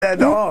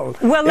at all.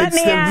 Well, It's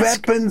the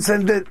weapons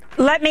and the...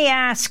 Let me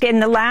ask in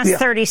the last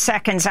 30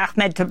 seconds,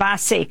 Ahmed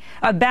Tabasi,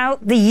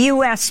 about the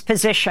U.S.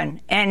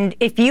 position, and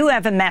if you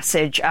have a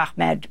message,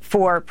 Ahmed,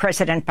 for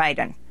President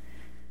Biden.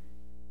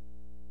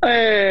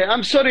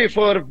 I'm sorry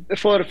for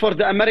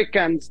the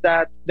Americans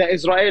that the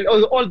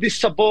Israel, all this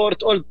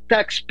support, all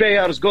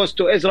taxpayers goes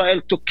to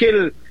Israel to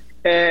kill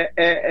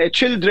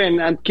children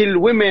and kill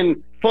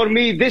women. For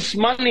me, this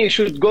money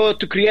should go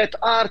to create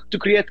art, to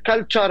create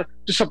culture,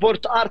 to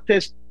support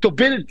artists, to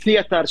build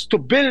theaters, to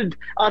build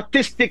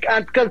artistic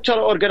and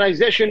cultural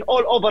organization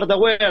all over the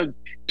world,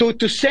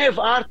 to save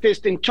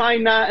artists in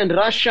China and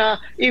Russia,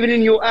 even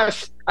in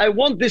US. I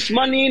want this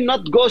money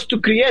not goes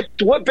to create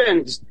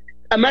weapons.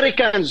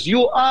 Americans,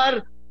 you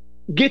are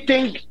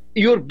getting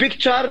your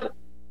picture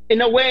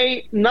in a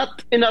way,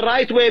 not in a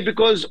right way,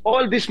 because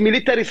all this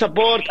military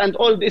support and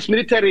all this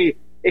military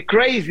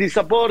crazy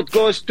support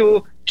goes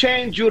to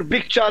change your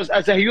pictures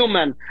as a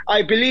human.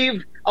 I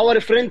believe our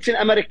friends in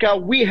America,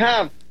 we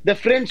have the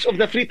Friends of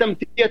the Freedom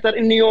Theater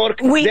in New York.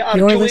 They are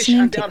You're Jewish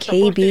listening and to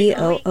they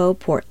are KBOO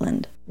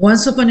Portland.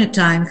 Once Upon a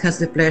Time has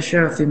the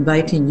pleasure of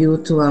inviting you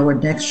to our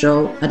next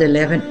show at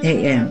 11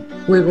 a.m.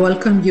 We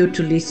welcome you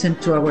to listen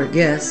to our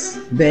guests,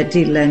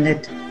 Betty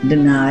Lennett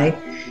Denai,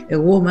 a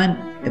woman,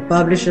 a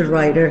publisher,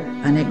 writer,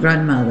 and a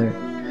grandmother.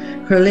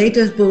 Her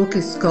latest book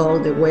is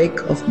called The Wake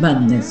of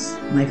Madness,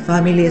 My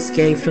Family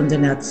Escaped from the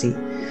Nazi.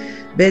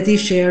 Betty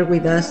shared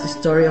with us the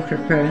story of her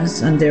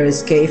parents and their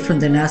escape from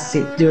the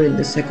Nazi during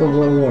the Second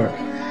World War.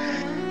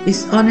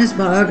 This honest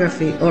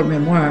biography or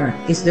memoir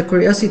is the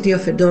curiosity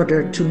of a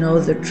daughter to know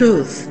the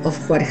truth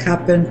of what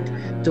happened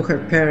to her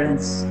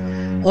parents,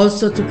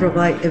 also to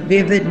provide a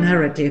vivid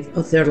narrative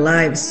of their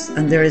lives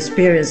and their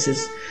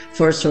experiences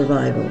for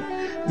survival.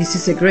 This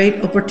is a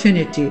great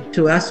opportunity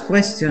to ask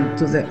questions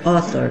to the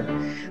author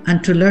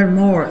and to learn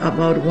more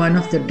about one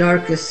of the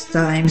darkest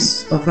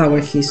times of our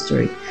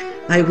history.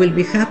 I will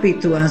be happy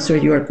to answer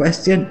your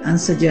questions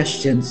and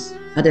suggestions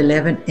at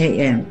 11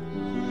 a.m.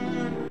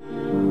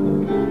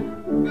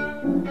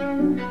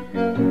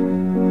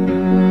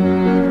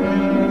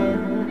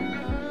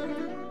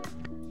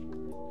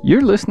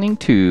 You're listening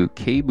to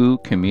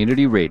KBOO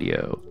Community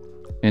Radio,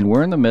 and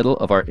we're in the middle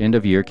of our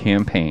end-of-year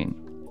campaign.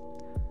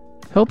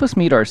 Help us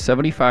meet our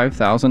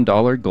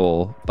 $75,000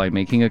 goal by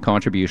making a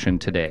contribution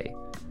today.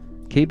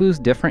 KBOO's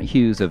different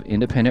hues of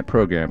independent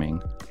programming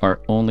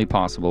are only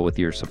possible with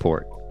your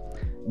support.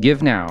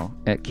 Give now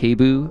at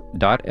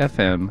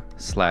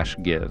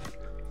kboo.fm/give.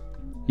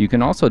 You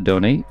can also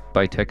donate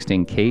by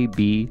texting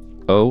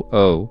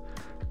KBOO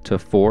to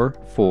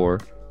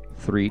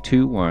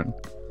 44321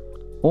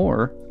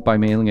 or by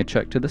mailing a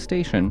check to the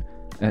station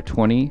at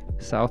 20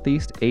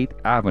 Southeast 8th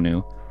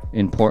Avenue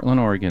in Portland,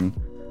 Oregon,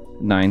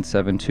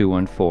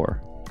 97214.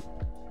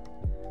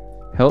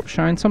 Help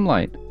shine some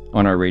light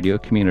on our radio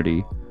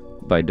community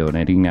by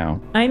donating now.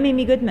 I'm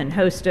Amy Goodman,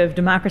 host of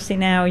Democracy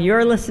Now!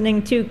 You're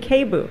listening to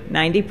KBOO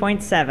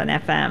 90.7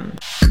 FM.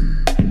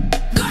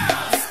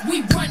 Girls,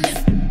 we run this.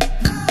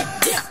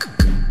 Yeah.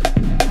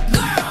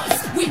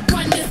 Girls, we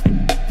run this.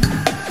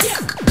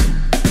 Yeah.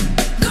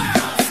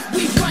 Girls,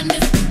 we run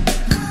this.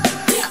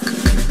 Yeah.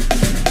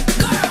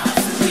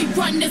 Girls, we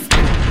run this.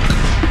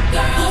 Girls, who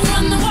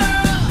run the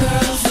world?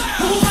 Girls,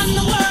 who run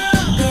the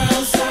world?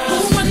 Girls, who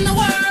run the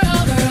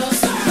world? Girls,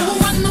 who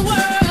run the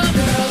world?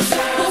 Girls,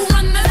 who run the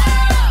world?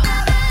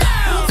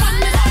 Who run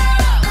the world? Who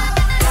run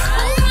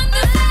the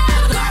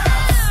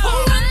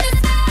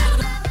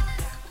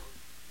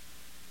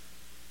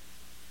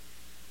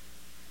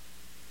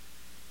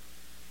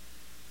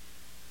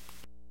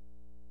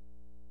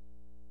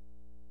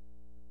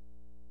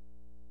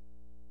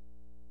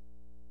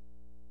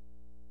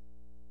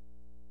Who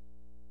run this?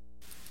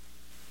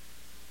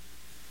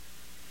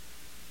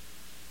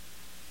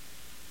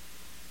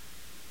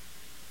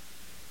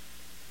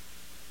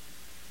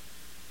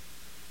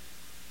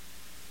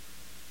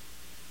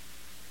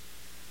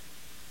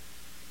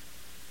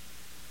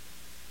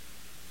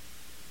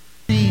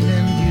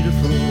 And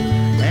beautiful,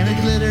 and it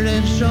glittered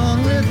and shone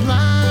with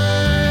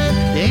light.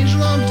 The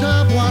angel on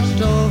top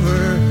watched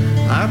over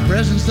our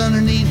presence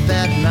underneath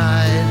that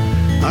night.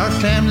 Our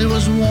family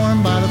was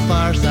warm by the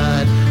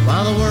fireside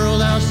while the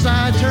world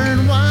outside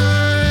turned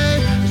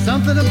white.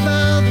 Something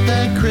about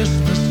that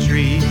Christmas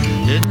tree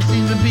didn't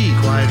seem to be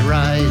quite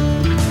right.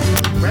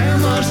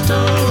 Grandma stole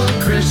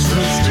a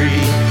Christmas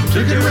tree,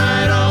 took it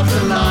right off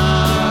the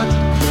lot.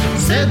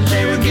 Said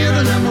they were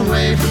giving them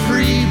away for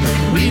free, but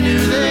we knew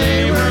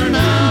they were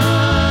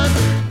not.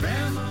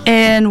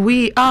 And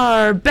we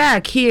are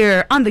back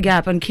here on The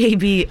Gap on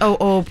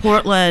KBOO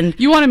Portland.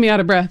 You wanted me out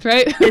of breath,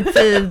 right? It's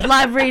a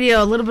live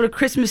radio, a little bit of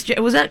Christmas.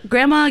 Was that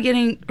Grandma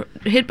getting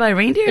hit by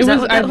reindeer? Is that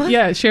what that was?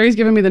 Yeah, Sherry's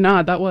giving me the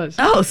nod. That was.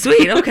 Oh,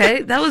 sweet.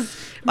 Okay. That was,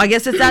 I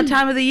guess it's that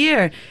time of the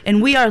year.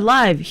 And we are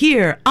live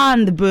here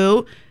on The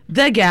Boo,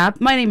 The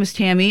Gap. My name is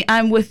Tammy.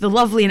 I'm with the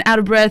lovely and out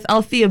of breath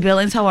Althea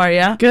Billings. How are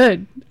you?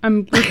 Good.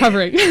 I'm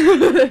recovering.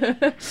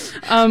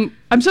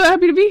 I'm so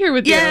happy to be here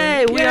with you.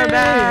 Yay, we are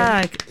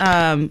back.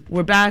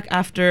 We're back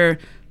after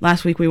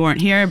Last week we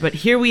weren't here, but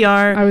here we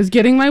are. I was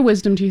getting my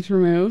wisdom teeth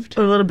removed.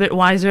 A little bit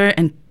wiser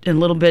and a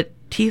little bit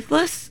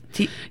teethless.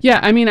 Yeah,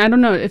 I mean, I don't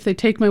know. If they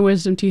take my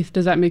wisdom teeth,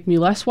 does that make me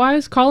less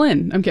wise? Call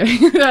in. I'm kidding.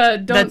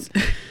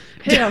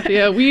 Hey,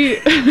 Althea,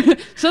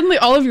 suddenly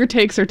all of your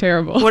takes are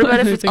terrible. What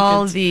about if it's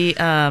all the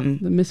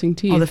missing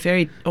teeth? Oh, the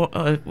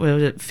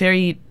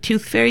fairy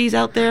tooth fairies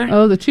out there?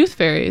 Oh, the tooth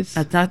fairies.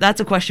 That's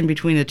a question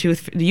between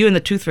you and the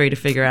tooth fairy to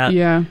figure out.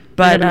 Yeah,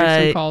 but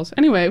make some calls.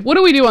 Anyway, what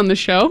do we do on the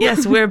show?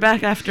 Yes, we're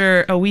back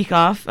after a week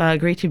off.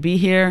 Great to be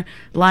here,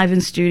 live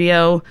in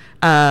studio.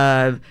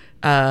 This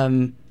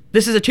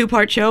is a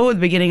two-part show. At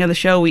the beginning of the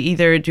show, we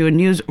either do a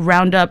news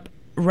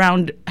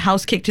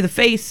roundhouse kick to the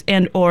face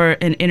and or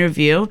an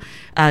interview.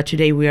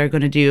 Today we are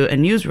going to do a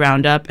news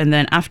roundup, and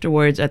then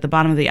afterwards at the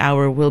bottom of the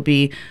hour we'll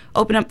be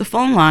open up the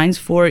phone lines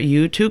for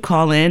you to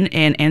call in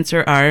and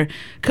answer our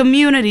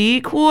community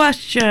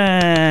question.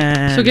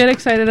 So get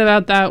excited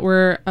about that.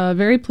 We're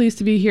very pleased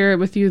to be here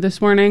with you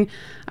this morning.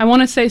 I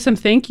want to say some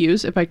thank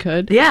yous, if I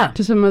could,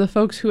 to some of the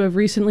folks who have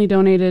recently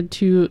donated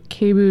to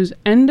KBOO's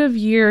end of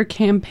year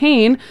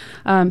campaign.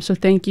 So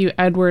thank you,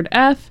 Edward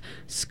F.,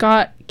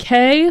 Scott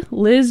K.,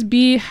 Liz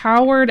B.,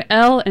 Howard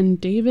L., and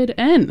David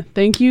N.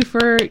 Thank you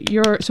for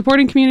your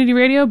supporting community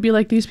radio. Be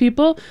like these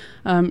people.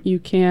 You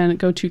can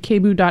go to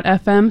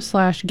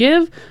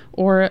kboo.fm/give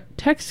or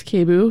text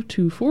KBOO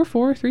to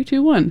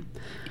 44321.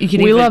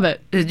 We love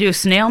it. Do a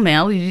snail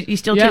mail. You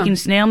still taking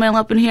snail mail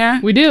up in here?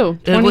 We do.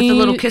 With a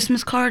little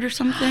Christmas card or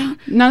something?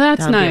 Now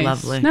that's That'd nice. Be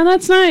lovely. Now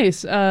that's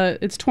nice.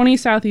 It's 20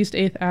 Southeast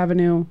 8th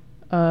Avenue,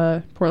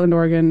 Portland,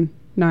 Oregon,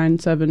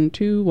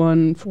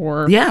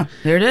 97214. Yeah,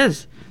 there it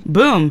is.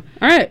 Boom.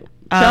 All right.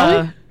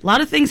 Shall we? A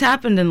lot of things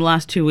happened in the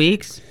last 2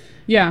 weeks.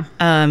 Yeah.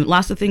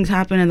 Lots of things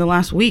happened in the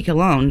last week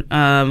alone.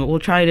 We'll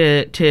try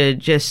to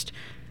just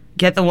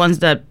get the ones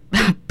that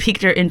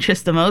piqued our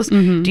interest the most.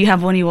 Mm-hmm. Do you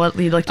have one you'd like to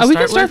start with? We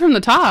can start from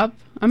the top.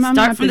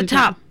 Start from the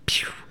top.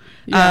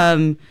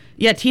 Yeah.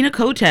 Tina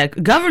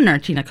Kotek, Governor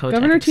Tina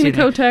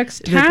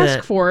Kotek's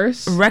task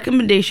force.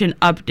 Recommendation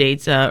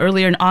updates.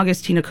 Earlier in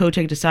August, Tina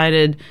Kotek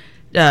started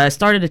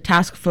a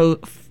task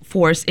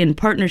force in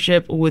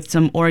partnership with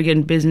some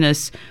Oregon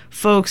business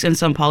folks and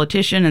some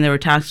politicians, and they were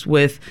tasked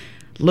with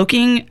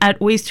looking at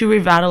ways to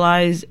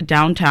revitalize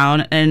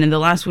downtown. And in the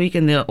last week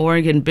in the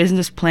Oregon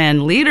Business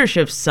Plan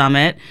Leadership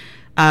Summit,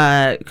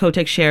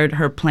 Kotek shared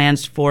her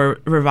plans for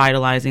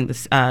revitalizing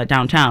this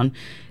downtown.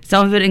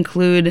 Some of it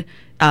include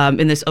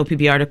in this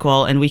OPB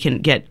article, and we can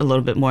get a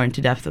little bit more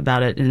into depth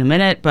about it in a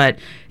minute, but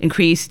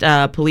increased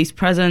police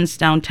presence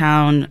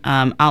downtown,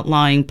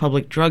 outlawing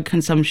public drug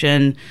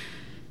consumption,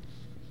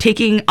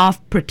 taking off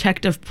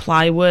protective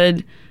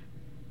plywood,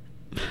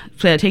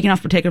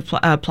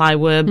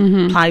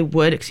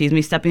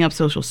 stepping up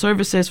social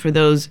services for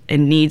those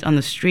in need on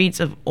the streets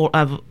of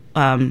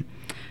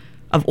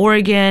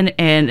Oregon,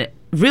 and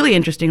really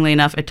interestingly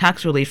enough, a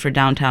tax relief for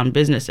downtown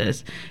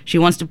businesses. She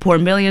wants to pour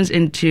millions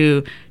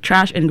into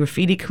trash and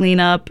graffiti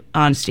cleanup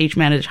on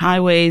state-managed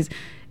highways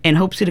and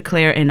hopes to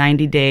declare a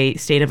 90-day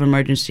state of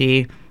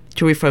emergency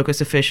to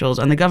refocus officials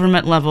on the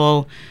government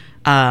level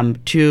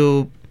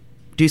to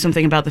do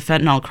something about the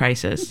fentanyl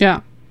crisis.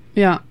 Yeah.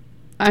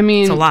 I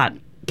mean, it's a lot.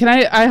 Can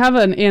I have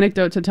an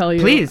anecdote to tell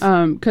you? Please.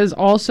 Because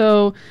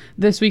also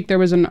this week there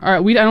was I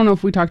don't know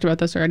if we talked about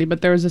this already,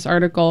 but there was this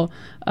article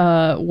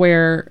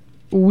where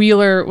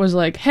Wheeler was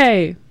like,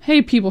 hey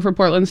people for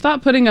Portland,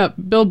 stop putting up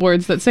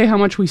billboards that say how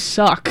much we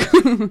suck.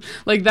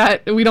 Like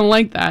that, we don't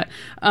like that.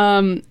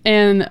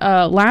 And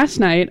last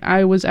night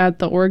I was at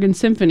the Oregon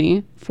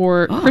Symphony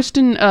for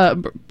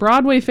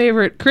Broadway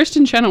favorite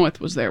Kristen Chenoweth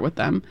was there with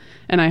them.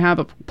 And I have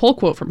a pull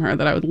quote from her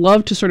that I would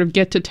love to sort of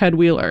get to Ted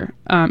Wheeler,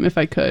 if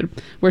I could,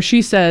 where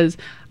she says,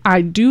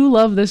 "I do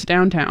love this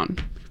downtown."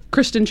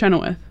 Kristen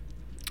Chenoweth.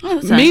 Oh,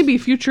 maybe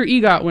future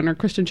EGOT winner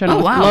Kristen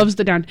Chenoweth loves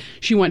the downtown.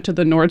 She went to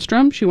the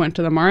Nordstrom, she went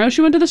to the Mario,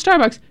 she went to the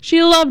Starbucks.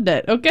 She loved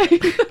it, okay?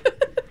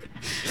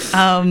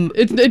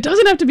 It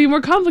doesn't have to be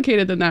more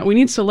complicated than that. We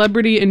need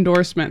celebrity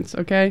endorsements,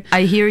 okay?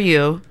 I hear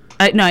you.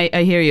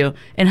 I hear you.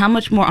 And how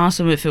much more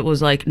awesome if it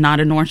was like not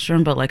a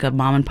Nordstrom, but like a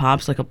mom and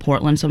pops, like a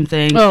Portland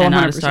something, and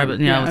not a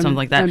Starbucks, something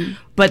like that.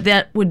 But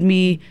that would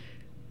be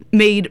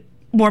made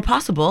more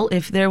possible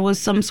if there was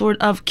some sort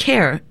of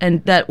care,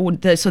 and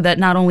so that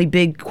not only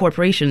big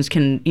corporations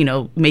can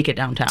make it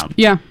downtown.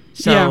 Yeah.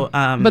 So,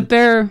 but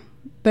they're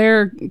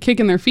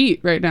kicking their feet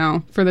right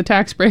now for the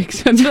tax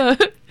breaks and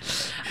the.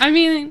 I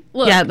mean,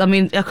 look. Yeah, I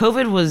mean,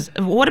 COVID was.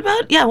 What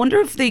about? Yeah, I wonder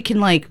if they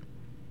can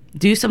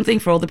do something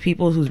for all the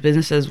people whose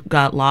businesses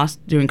got lost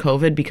during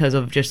COVID because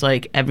of just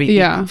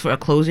everything for a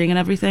closing and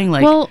everything.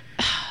 Well,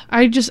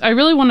 I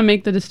really want to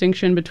make the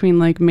distinction between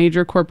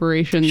major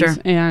corporations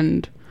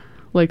and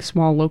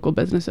small local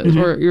businesses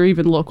or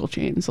even local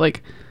chains.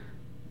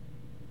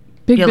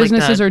 Big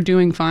businesses are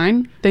doing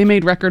fine. They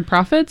made record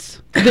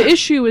profits. The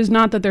issue is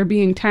not that they're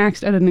being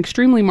taxed at an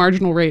extremely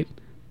marginal rate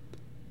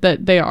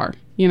that they are,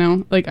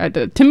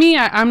 to me,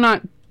 I'm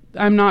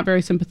not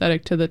very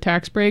sympathetic to the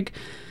tax break.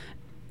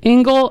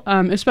 angle,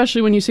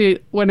 especially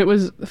when it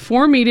was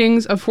 4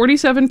 meetings of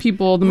 47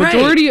 people, the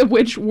majority of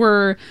which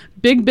were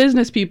big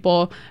business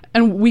people,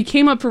 and we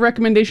came up for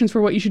recommendations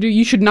for what you should do.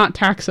 You should not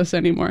tax us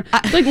anymore.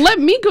 Let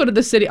me go to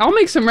the city. I'll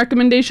make some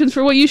recommendations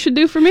for what you should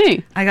do for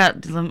me. I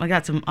got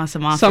some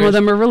awesome offers. Some of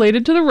them are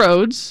related to the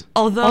roads.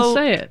 Although I'll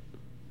say it.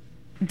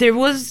 There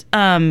was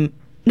no,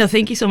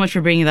 thank you so much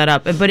for bringing that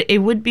up. But it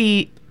would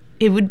be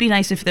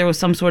nice if there was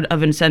some sort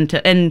of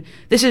incentive. And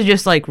this is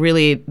just like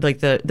really like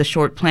the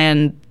short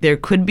plan. There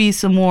could be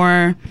some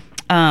more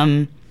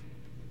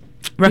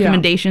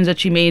recommendations that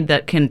she made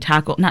that can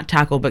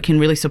but can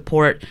really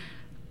support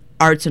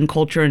arts and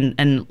culture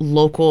and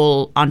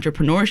local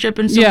entrepreneurship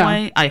in some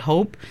way, I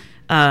hope.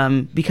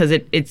 Because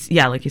it's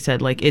like you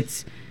said, like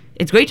it's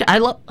great. I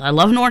love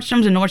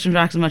Nordstrom's and Nordstrom's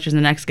Rack as much as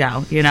the next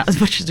gal,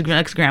 as much as the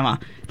next grandma,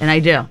 and I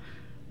do.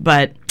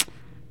 But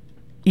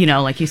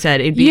like you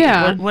said, it'd be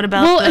what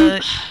about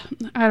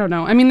I don't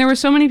know. I mean, there were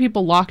so many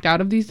people locked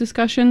out of these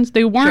discussions.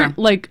 They weren't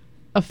like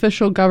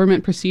official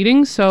government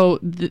proceedings. So,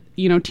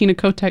 Tina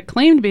Kotek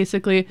claimed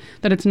basically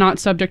that it's not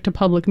subject to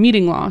public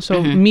meeting law.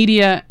 So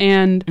media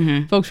and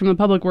folks from the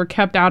public were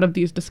kept out of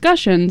these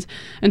discussions.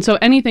 And so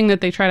anything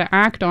that they try to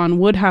act on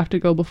would have to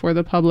go before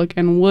the public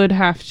and would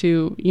have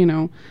to,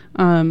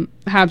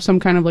 have some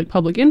kind of like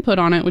public input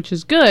on it, which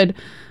is good.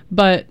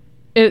 But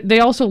they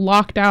also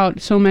locked out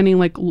so many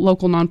like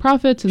local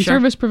nonprofits and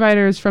service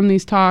providers from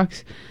these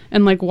talks.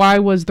 And like, why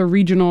was the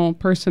regional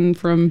person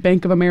from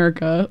Bank of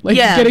America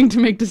getting to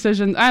make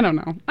decisions? I don't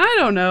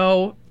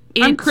know.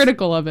 I'm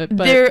critical of it,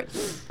 but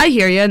I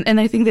hear you,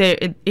 and I think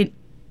that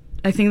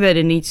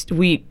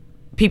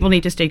people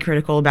need to stay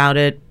critical about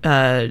it.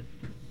 When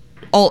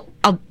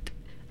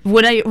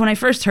I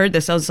first heard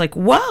this, I was like,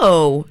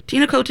 whoa,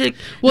 Tina Kotek.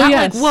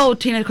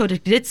 Tina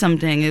Kotek did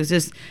something. It was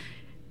just.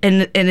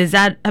 And is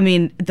that, I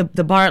mean,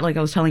 the bar, like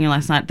I was telling you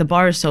last night, the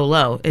bar is so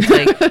low. It's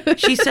like,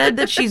 she said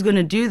that she's going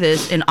to do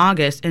this in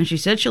August, and she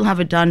said she'll have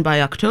it done by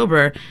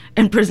October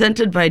and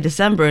presented by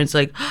December. And it's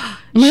like,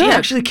 she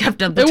actually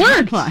kept up the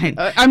timeline.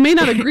 I may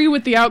not agree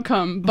with the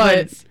outcome,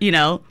 but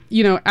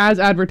as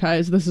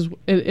advertised,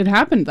 it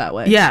happened that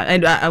way. Yeah,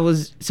 and I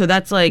was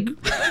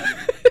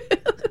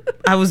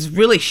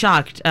really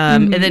shocked.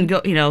 And then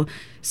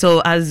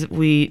so as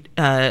we,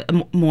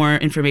 more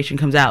information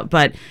comes out,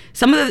 but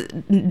some of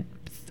the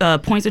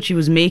points that she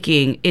was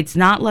making, it's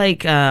not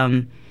like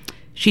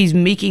she's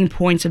making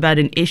points about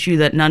an issue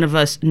that none of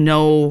us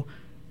know,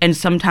 and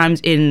sometimes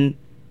in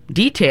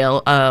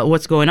detail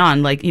what's going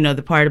on, like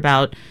the part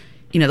about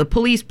the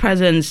police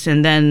presence,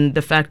 and then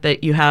the fact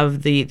that you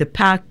have the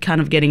PAC kind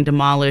of getting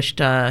demolished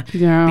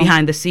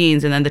behind the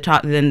scenes, and then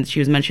then she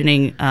was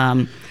mentioning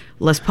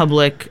less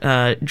public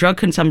drug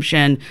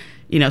consumption,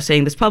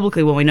 saying this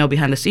publicly when we know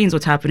behind the scenes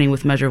what's happening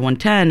with Measure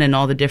 110 and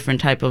all the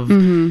different type of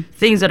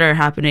things that are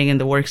happening in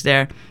the works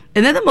there.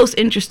 And then the most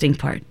interesting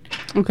part.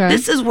 Okay.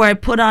 This is where I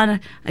put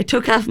on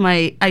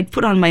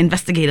my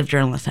investigative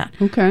journalist hat.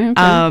 Okay.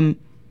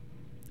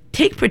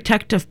 Take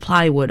protective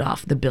plywood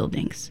off the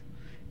buildings.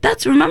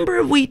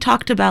 Remember we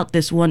talked about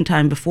this one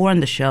time before on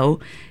the show,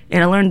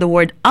 and I learned the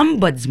word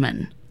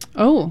ombudsman.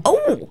 Oh.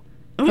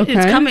 Okay.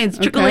 It's coming. It's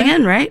trickling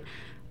in, right?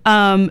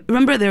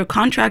 Remember, there are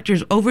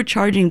contractors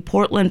overcharging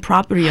Portland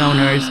property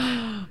owners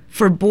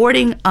for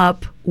boarding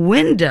up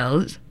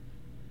windows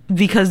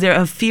because they're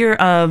a fear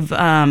of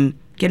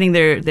getting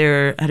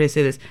their how do I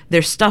say this,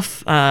 their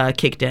stuff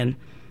kicked in.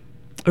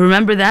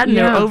 Remember that? And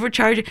they're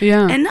overcharging.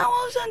 Yeah. And now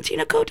all of a sudden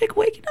Tina Kotek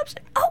waking up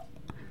saying, "Oh,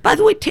 by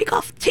the way, take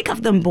off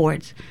them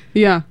boards."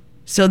 Yeah.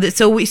 So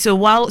we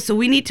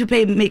need to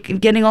pay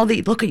getting all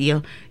the look at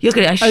you.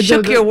 I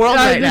shook your world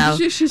right now.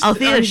 Althea's shocked right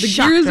now. The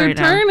gears are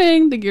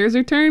turning. The gears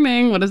are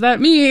turning. What does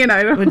that mean?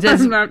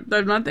 I'm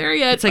not there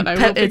yet. It's like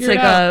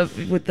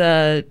with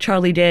the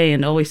Charlie Day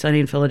and Always Sunny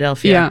in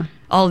Philadelphia. Yeah.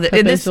 All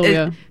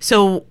the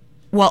so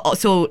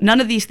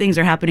none of these things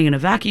are happening in a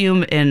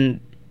vacuum, and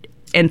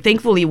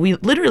thankfully we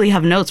literally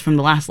have notes from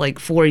the last like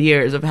 4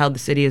 years of how the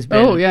city has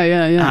been. Oh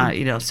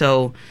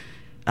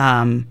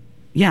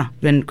yeah.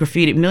 Been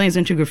graffiti, millions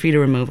into graffiti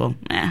removal.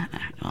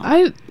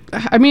 I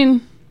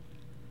mean,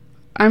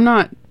 I'm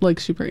not like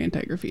super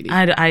anti-graffiti.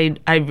 May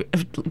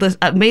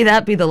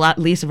that be the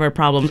least of our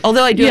problems.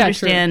 Although I do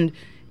understand,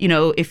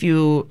 if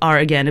you are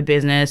again a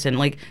business and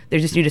like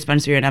there's this new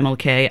dispensary in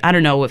MLK. I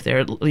don't know if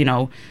they're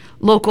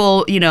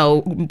local,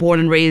 born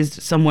and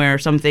raised somewhere or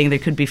something. They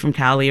could be from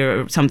Cali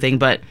or something,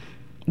 but.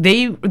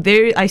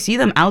 I see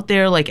them out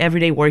there like every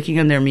day working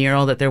on their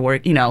mural that they're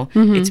working.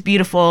 It's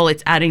beautiful.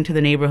 It's adding to the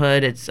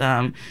neighborhood. It's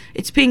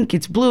pink.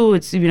 It's blue.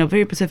 It's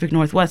very Pacific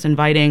Northwest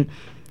inviting.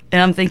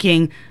 And I'm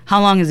thinking,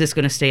 how long is this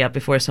going to stay up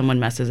before someone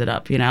messes it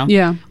up?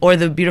 Yeah. Or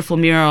the beautiful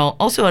mural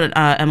also at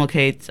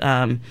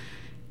MLK.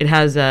 It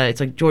has it's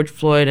like George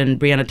Floyd and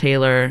Breonna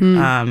Taylor.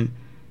 I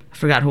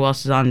forgot who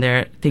else is on there.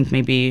 I think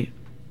maybe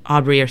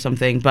Aubrey or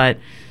something, but.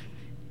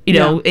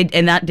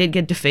 And that did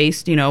get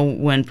defaced,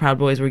 when Proud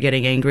Boys were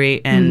getting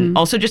angry, and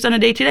also just on a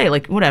day-to-day,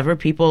 like whatever.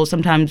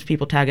 Sometimes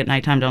people tag at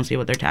nighttime, don't see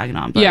what they're tagging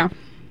on. But,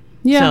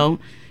 yeah. So,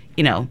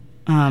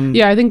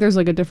 Yeah, I think there's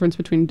like a difference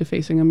between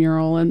defacing a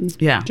mural and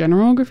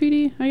general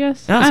graffiti, I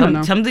guess. Yeah, I don't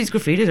know. Some of these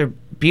graffitis are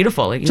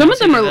beautiful. Like, some of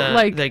them are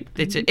like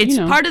it's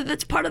part of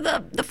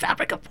the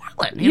fabric of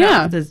Portland. You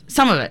know?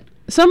 Some of it.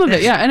 Some of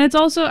it, yeah. And it's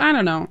also, I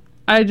don't know.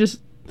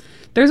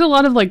 There's a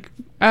lot of like,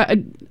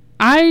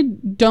 I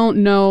don't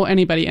know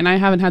anybody, and I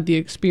haven't had the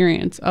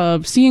experience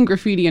of seeing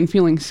graffiti and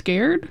feeling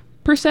scared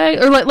per se,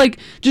 or like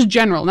just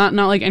general, not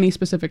like any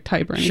specific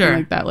type or anything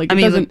like that. Like,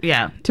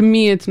 to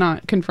me, it's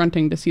not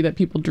confronting to see that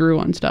people drew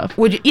on stuff.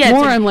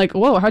 I'm like,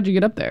 whoa, how'd you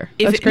get up there?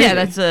 That's crazy.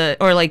 Yeah, that's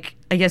or like,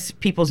 I guess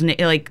people's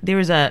like there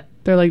was they're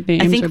like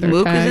names. I think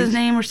Mook is his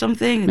name or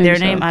something. Maybe their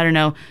name, I don't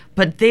know,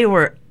 but they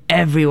were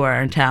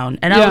everywhere in town,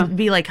 and I would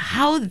be like,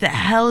 how the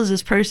hell is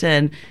this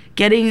person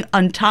getting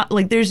on top?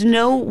 Like, there's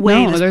no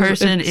way this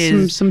person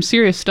is some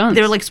serious stunts.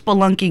 They're like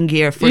spelunking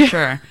gear for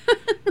sure.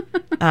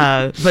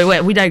 But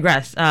wait, we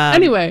digress.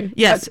 Anyway,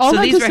 yes. All so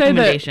that these to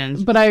recommendations.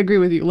 Say that, but I agree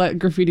with you. Let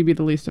graffiti be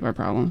the least of our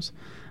problems.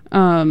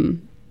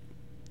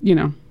 You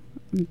know,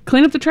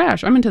 clean up the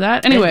trash. I'm into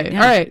that. Anyway,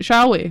 all right,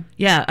 shall we?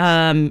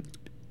 Yeah.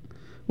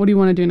 What do you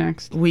want to do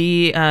next?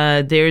 We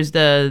there's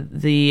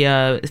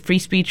the free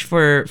speech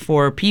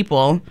for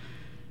people.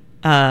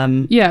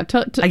 I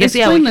guess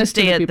we can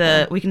stay at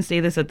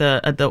this at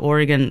the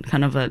Oregon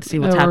kind of see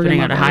what's happening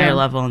at a higher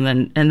level,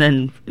 and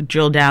then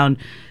drill down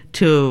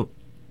to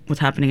what's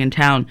happening in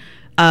town.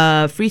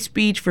 Free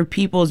speech for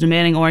people is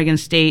demanding Oregon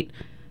State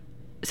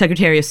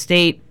Secretary of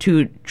State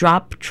to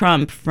drop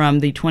Trump from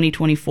the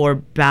 2024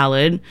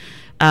 ballot.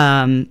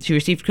 She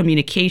received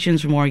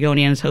communications from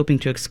Oregonians hoping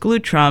to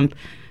exclude Trump.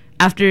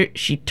 After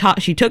she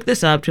took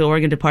this up to the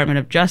Oregon Department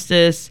of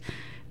Justice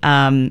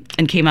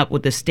and came up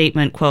with this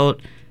statement,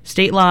 quote,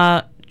 "State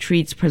law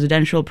treats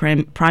presidential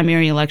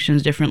primary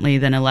elections differently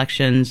than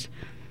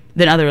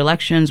other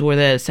elections where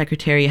the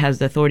secretary has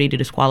the authority to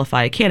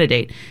disqualify a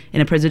candidate.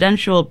 In a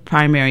presidential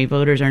primary,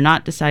 voters are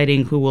not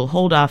deciding who will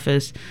hold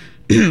office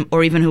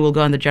or even who will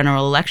go on the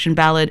general election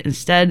ballot.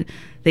 Instead,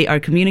 they are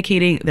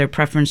communicating their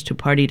preference to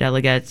party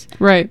delegates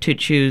to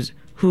choose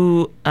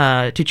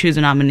a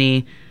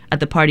nominee at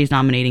the party's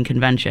nominating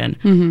convention."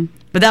 Mm-hmm.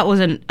 But that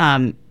wasn't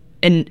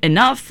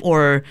enough,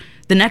 or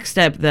the next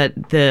step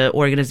that the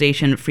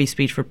organization Free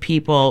Speech for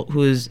People,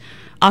 who's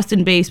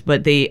Austin-based,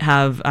 but they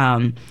have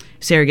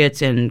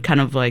surrogates and kind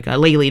of like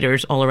lay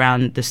leaders all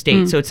around the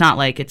state. So it's not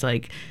like it's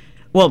like,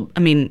 well,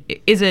 I mean,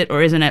 is it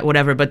or isn't it,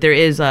 whatever, but there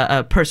is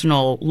a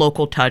personal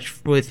local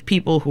touch with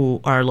people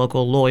who are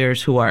local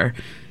lawyers who are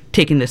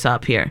taking this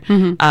up here.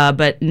 Mm-hmm.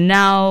 But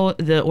now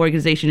the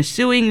organization is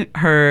suing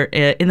her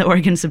in the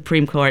Oregon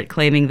Supreme Court,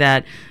 claiming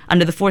that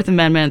under the Fourth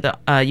Amendment of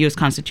the U.S.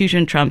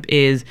 Constitution, Trump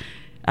is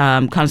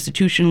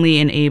constitutionally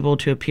unable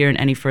to appear in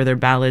any further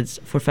ballots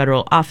for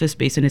federal office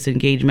based on his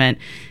engagement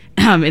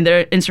in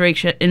their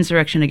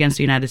insurrection against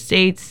the United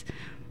States.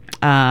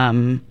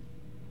 And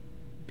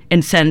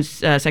since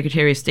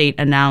Secretary of State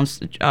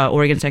announced,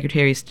 Oregon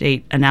Secretary of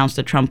State announced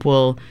that Trump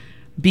will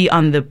be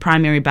on the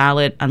primary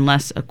ballot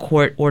unless a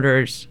court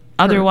orders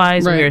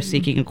otherwise, we are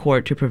seeking a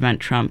court to prevent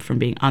Trump from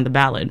being on the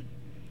ballot.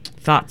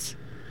 Thoughts?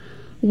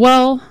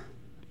 Well,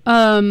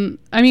 I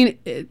mean,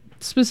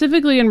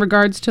 specifically in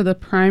regards to the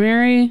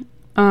primary,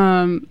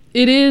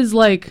 it is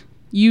like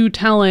you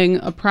telling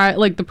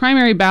the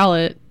primary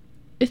ballot.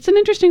 It's an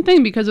interesting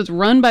thing because it's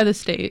run by the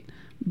state,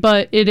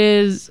 but it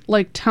is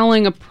like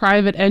telling a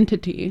private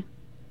entity,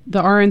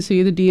 the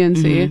RNC, the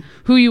DNC,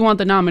 who you want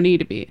the nominee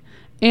to be.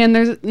 And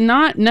there's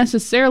not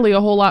necessarily a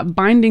whole lot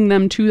binding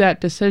them to that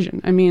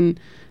decision. I mean,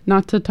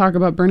 not to talk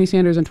about Bernie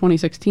Sanders in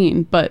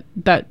 2016, but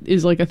that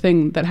is like a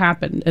thing that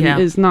happened, and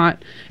it's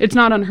not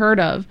unheard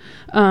of.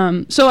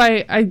 So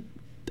I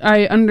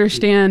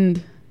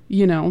understand,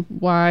 you know,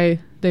 why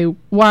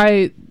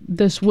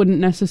this wouldn't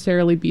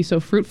necessarily be so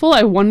fruitful.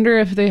 I wonder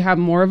if they have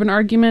more of an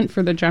argument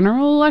for the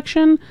general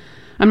election.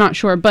 I'm not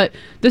sure, but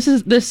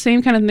this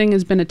same kind of thing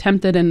has been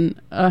attempted in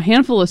a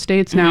handful of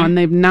states now, and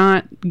they've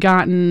not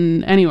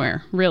gotten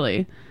anywhere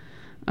really.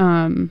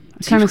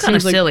 It kind of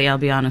seems silly, I'll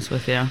be honest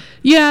with you.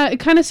 Yeah, it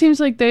kind of seems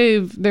like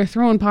they're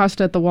throwing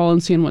pasta at the wall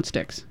and seeing what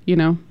sticks. You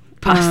know,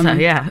 pasta.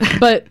 Yeah,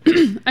 but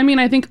I mean,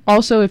 I think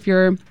also if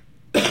you're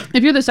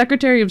the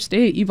Secretary of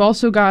State, you've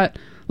also got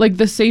like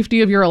the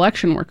safety of your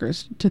election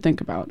workers to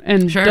think about.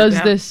 And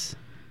does this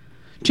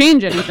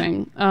change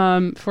anything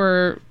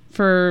for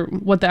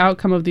what the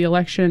outcome of the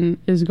election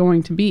is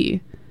going to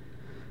be?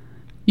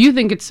 You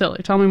think it's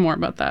silly. Tell me more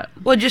about that.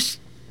 Well,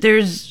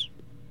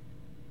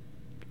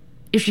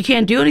 if you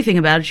can't do anything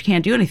about it, you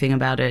can't do anything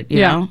about it,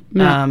 you know?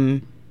 Yeah.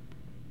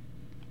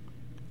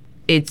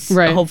 It's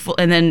hopeful.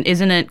 And then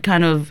isn't it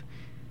kind of,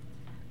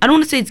 I don't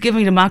want to say it's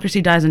giving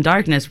democracy dies in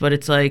darkness, but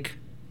it's like,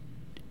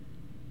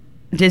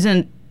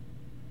 I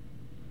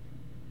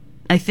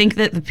think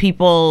that the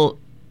people,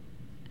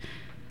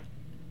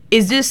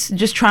 is this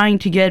just trying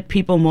to get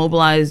people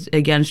mobilized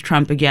against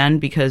Trump again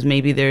because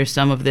maybe there's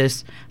some of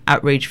this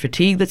outrage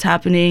fatigue that's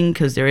happening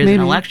because there is an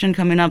election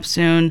coming up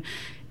soon?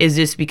 Is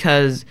this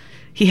because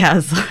he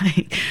has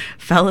like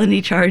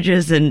felony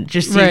charges and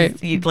just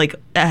like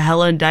a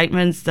hella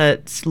indictments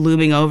that's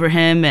looming over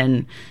him,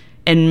 and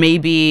and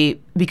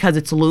maybe because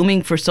it's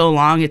looming for so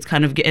long, it's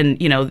kind of getting,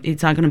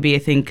 it's not going to be, I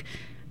think,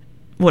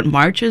 what,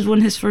 March is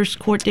when his first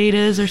court date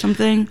is or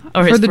something?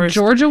 Or For the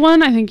Georgia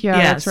one, I think,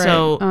 that's right.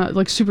 So,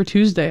 like Super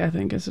Tuesday, I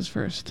think, is his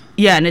first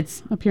and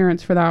it's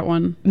appearance for that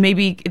one.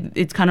 Maybe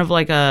it's kind of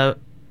like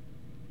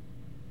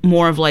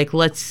more of like,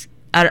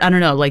 I don't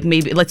know, like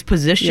maybe let's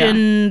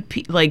position,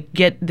 like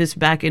get this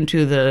back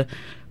into the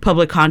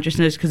public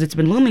consciousness because it's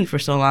been looming for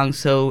so long.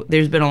 So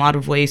there's been a lot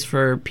of ways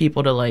for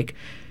people to like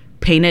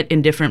paint it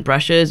in different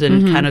brushes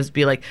and kind of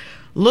be like,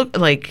 look,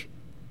 like,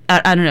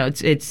 I don't know.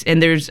 It's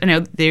and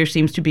there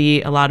seems to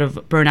be a lot of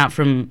burnout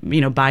from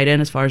Biden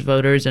as far as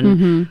voters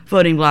and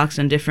voting blocks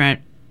and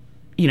different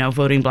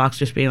voting blocks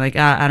just being like,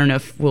 I don't know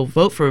if we'll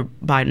vote for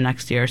Biden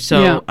next year.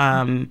 So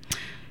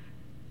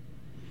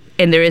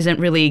and there isn't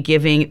really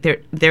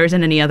there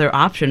isn't any other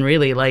option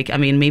really. Like, I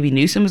mean, maybe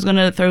Newsom is going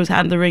to throw his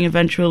hat in the ring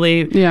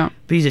eventually. Yeah,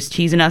 but he's just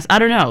teasing us. I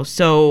don't know.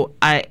 So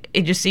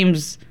it just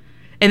seems,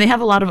 and they have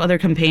a lot of other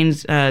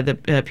campaigns.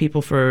 The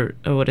people for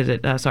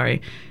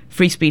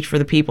free speech for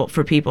the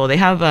people. They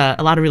have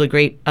a lot of really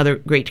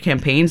great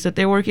campaigns that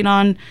they're working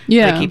on.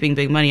 Like keeping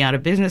big money out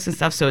of business and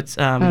stuff. So it's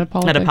out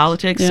of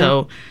politics. Yeah.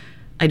 So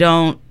I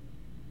don't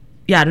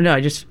know.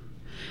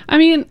 I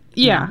mean,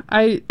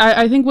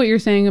 I think what you're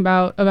saying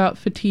about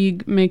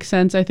fatigue makes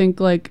sense. I think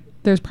like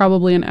there's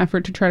probably an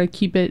effort to try to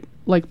keep it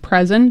like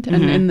present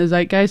and in the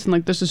zeitgeist, and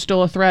like this is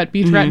still a threat.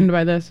 Be threatened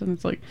by this, and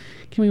it's like,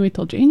 can we wait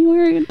till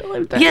January until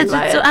I'm threatened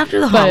by it? So after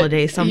the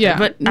holidays, something. Yeah,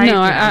 but I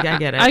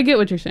get it. I get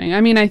what you're saying.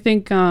 I mean, I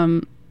think, I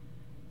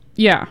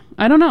don't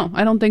know.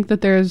 I don't think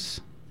that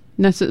there's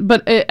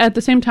but at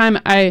the same time,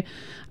 I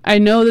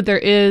know that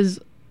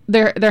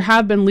there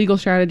have been legal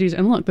strategies,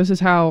 and look, this is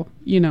how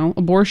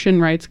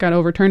abortion rights got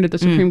overturned at the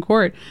Supreme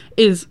Court,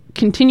 is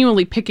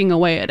continually picking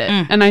away at it.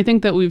 And I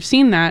think that we've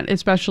seen that,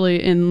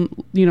 especially in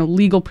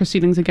legal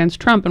proceedings against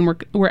Trump, and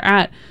we're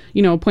at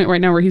a point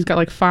right now where he's got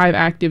like 5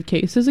 active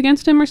cases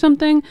against him or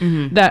something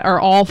that are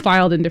all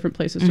filed in different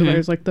places. So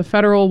there's like the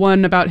federal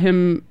one about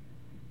him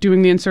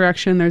doing the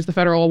insurrection, there's the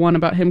federal one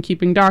about him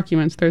keeping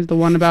documents, there's the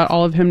one about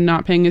all of him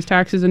not paying his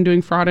taxes and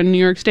doing fraud in New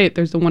York State,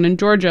 there's the one in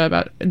Georgia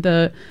about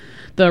the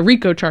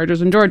RICO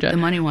charges in Georgia. The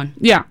money one.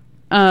 Yeah.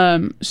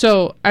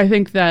 So I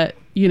think that,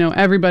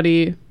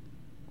 everybody,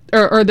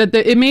 or that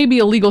it may be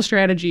a legal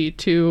strategy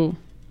to,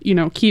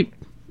 keep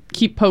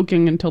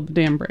poking until the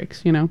dam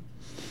breaks,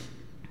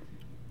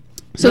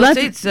 So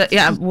that's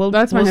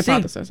that's my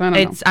hypothesis. I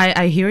don't know.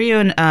 I hear you,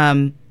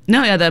 and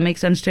that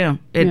makes sense too.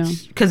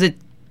 It's because it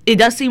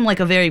does seem like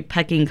a very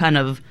pecking kind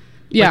of,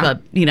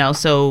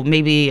 so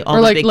maybe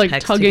all the big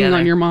pecks tugging together.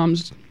 On your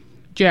mom's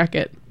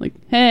jacket, like,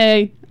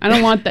 hey, I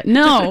don't want that.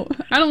 No,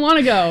 I don't want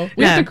to go.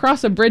 We have to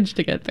cross a bridge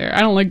to get there. I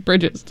don't like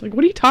bridges. It's like,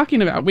 what are you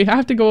talking about? We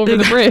have to go over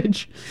the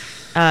bridge.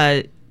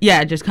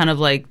 Just kind of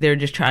like they're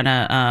just trying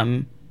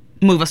to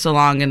move us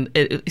along and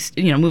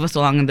move us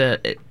along in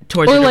the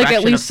towards or the like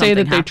direction at least of say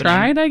that happening. They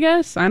tried. I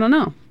guess I don't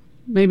know.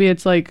 Maybe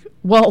it's like,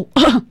 well,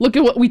 look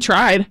at what we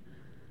tried.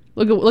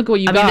 Look at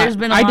what you got. There's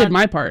been I did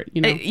my part.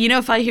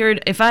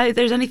 If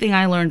there's anything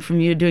I learned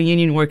from you doing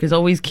union work is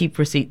always keep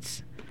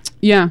receipts.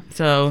 Yeah.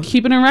 So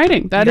keep it in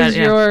writing. That is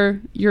your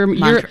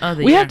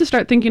we have to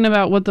start thinking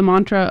about what the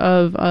mantra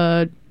of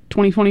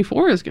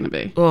 2024 is going to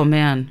be. Oh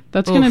man,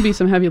 that's going to be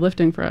some heavy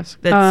lifting for us.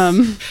 That's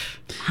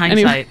hindsight.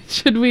 Anyway,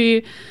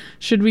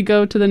 should we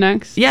go to the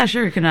next? Yeah,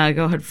 sure. Can I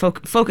go ahead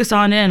focus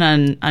on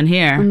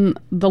here?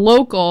 The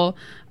local.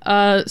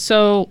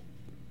 So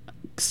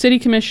City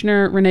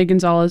Commissioner Rene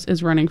Gonzales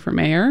is running for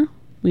mayor.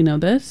 We know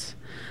this.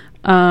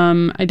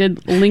 I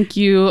did link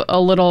you a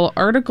little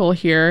article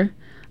here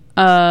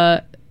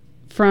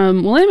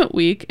from Willamette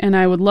Week, and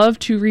I would love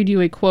to read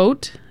you a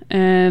quote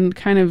and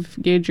kind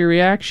of gauge your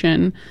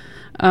reaction.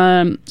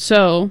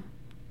 Aspirationally,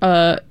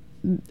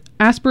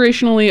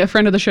 a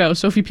friend of the show,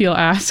 Sophie Peel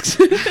asks,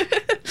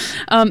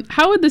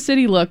 how would the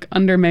city look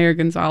under Mayor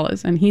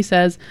Gonzales? And he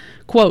says,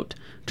 quote,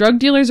 drug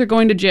dealers are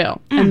going to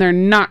jail, and they're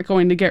not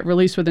going to get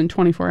released within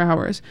 24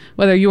 hours.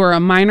 Whether you are a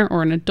minor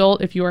or an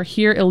adult, if you are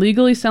here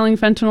illegally selling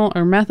fentanyl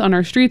or meth on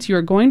our streets, you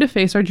are going to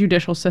face our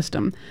judicial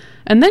system.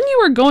 And then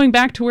you are going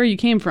back to where you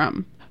came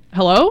from.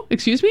 Hello?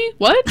 Excuse me?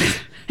 What?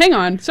 Hang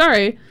on.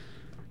 Sorry.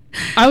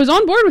 I was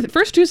on board with it.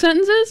 First two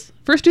sentences,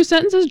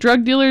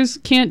 drug dealers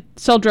can't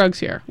sell drugs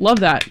here.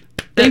 Love that.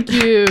 Thank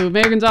you,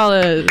 Mayor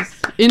Gonzales.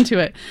 Into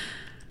it.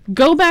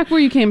 Go back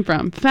where you came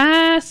from.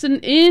 Fast and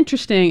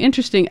interesting.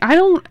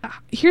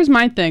 Here's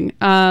my thing.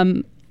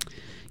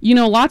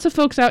 Lots of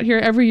folks out here,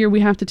 every year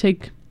we have to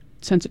take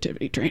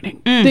sensitivity training.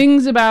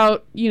 Things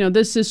about,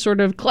 this is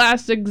sort of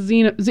classic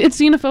it's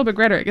xenophobic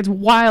rhetoric. It's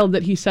wild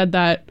that he said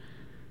that.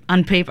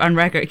 On paper, on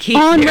record.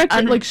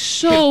 Like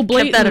so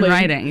blatantly. Kept that in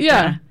writing.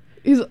 Yeah.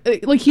 He's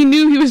like, he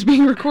knew he was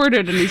being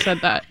recorded and he said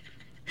that.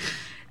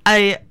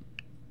 By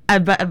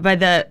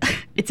the,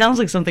 it sounds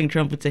like something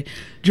Trump would say.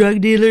 Drug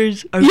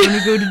dealers are going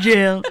to go to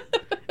jail,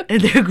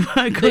 and they're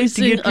going to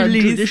get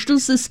released. Judicial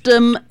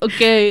system,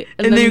 okay,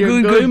 and they're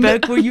going to go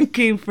back where you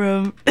came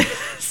from.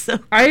 So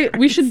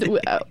we should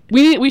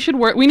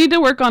work. We need to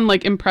work on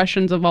like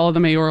impressions of all of the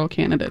mayoral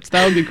candidates.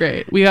 That would be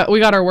great. We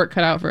got our work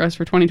cut out for us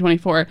for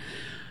 2024.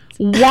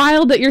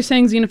 Wild that you're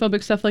saying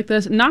xenophobic stuff like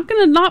this. Not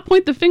gonna not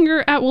point the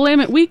finger at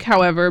Willamette Week,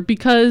 however,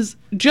 because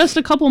just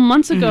a couple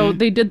months ago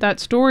they did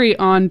that story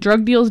on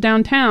drug deals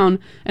downtown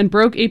and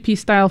broke AP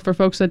style. For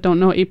folks that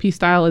don't know, AP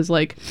style is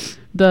like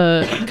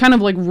the kind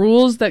of like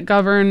rules that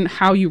govern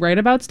how you write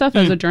about stuff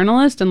as a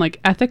journalist and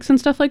like ethics and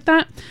stuff like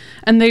that.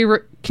 And they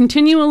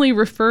continually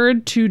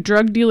referred to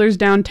drug dealers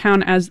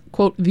downtown as,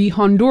 quote, the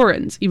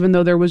Hondurans, even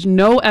though there was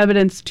no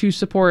evidence to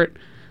support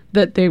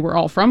that they were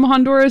all from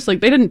Honduras.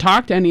 Like, they didn't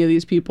talk to any of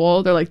these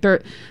people. They're like, they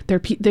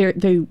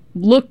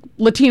look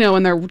Latino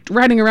and they're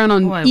riding around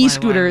on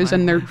e-scooters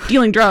and they're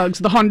dealing drugs.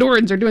 The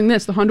Hondurans are doing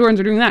this. The Hondurans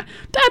are doing that.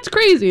 That's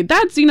crazy.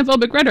 That's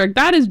xenophobic rhetoric.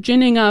 That is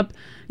ginning up,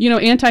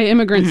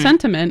 anti-immigrant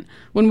sentiment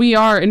when we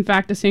are, in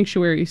fact, a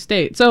sanctuary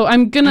state. So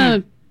I'm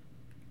gonna,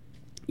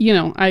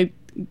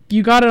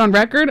 you got it on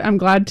record. I'm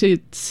glad to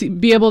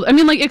be able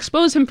to,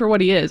 expose him for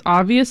what he is,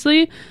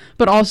 obviously,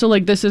 but also,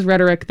 like, this is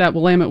rhetoric that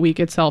Willamette Week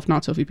itself,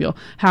 not Sophie Peel,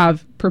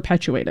 have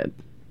perpetuated.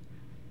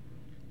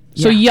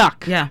 So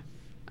yuck. Yeah.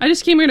 I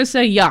just came here to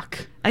say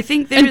yuck. I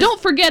think and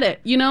don't forget it,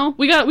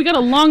 we got a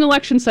long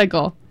election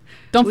cycle.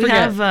 Don't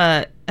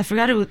forget. I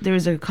forgot there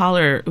was a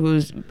caller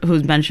who's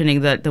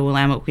mentioning that the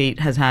Willamette Week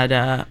has had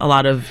a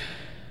lot of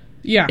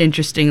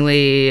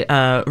interestingly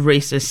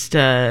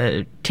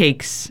racist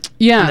takes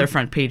on their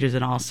front pages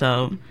and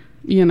also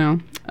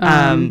yikes.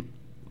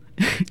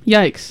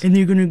 And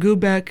they're gonna go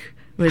back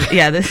with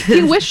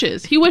he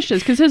wishes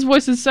because his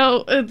voice is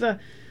so I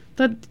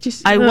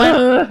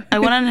went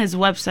on his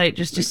website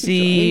just to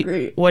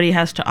see what he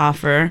has to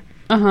offer.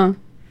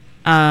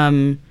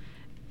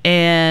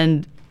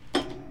 And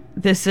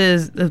this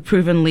is the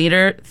proven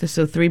leader,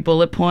 so 3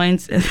 bullet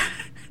points.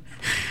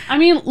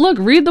 Look,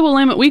 read the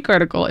Willamette Week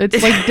article. It's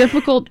like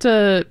difficult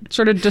to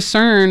sort of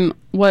discern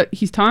what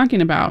he's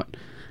talking about.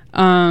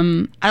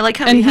 I like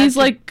how he's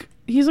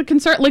a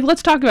conservative.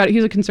 Let's talk about it.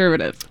 He's a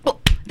conservative. Oh,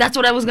 that's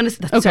what I was gonna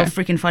say. That's so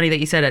freaking funny that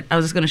you said it. I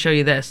was just gonna show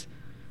you this.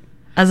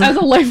 As a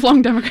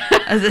lifelong Democrat.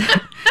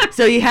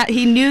 So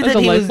he knew that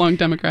he was a lifelong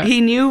Democrat.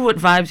 He knew what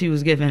vibes he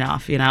was giving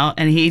off,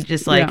 and he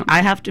just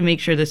I have to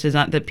make sure this is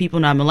not that people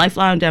know I'm a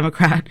lifelong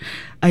Democrat.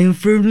 I am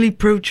firmly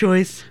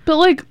pro-choice.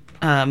 But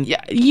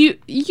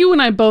you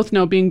and I both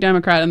know being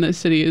Democrat in this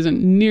city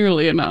isn't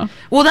nearly enough.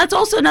 Well, that's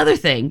also another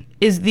thing.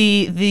 Is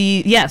the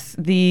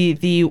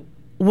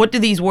what do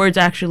these words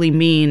actually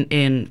mean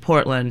in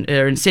Portland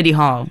or in City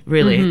Hall?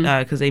 Really,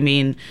 because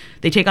they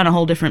take on a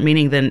whole different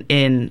meaning than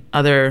in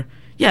other.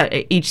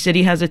 Yeah, each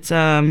city has its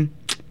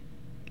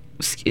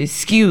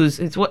skews.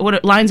 It's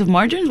what lines of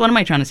margins. What am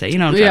I trying to say? You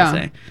know what I'm trying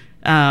to say.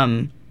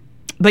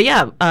 But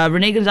yeah,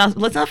 Rene Gonzales.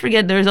 Let's not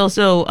forget. There's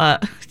also.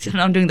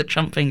 I'm doing the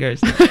Trump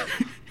fingers.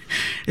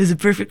 It's a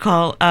perfect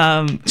call.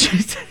 I'm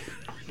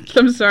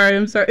sorry.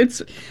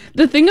 It's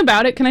the thing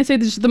about it. Can I say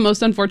this is the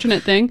most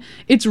unfortunate thing?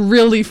 It's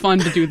really fun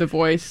to do the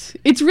voice.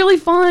 It's really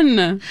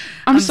fun.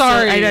 I'm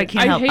sorry. I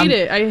can't help. I hate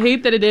it. I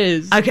hate that it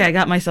is. Okay, I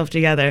got myself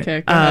together.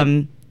 Okay, go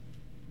ahead.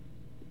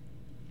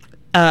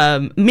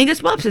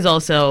 Mingus Maps is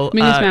also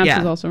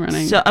is also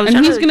running, so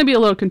and he's going to be a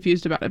little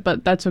confused about it,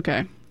 but that's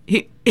okay.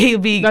 He'll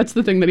be. That's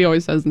the thing that he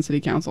always says in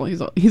city council.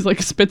 He's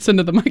like spits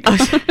into the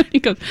microphone. He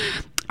goes,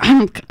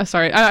 "I'm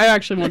sorry. I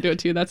actually won't do it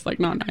to you. That's like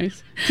not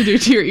nice to do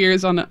to your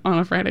ears on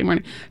a Friday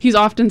morning." He's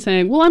often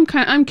saying, "Well, I'm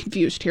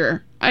confused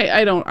here.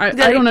 I don't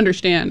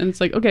understand." And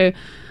it's like, okay,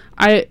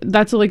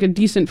 that's like a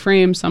decent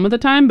frame some of the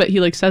time, but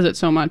he like says it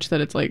so much that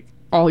it's like.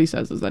 All he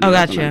says is that he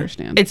doesn't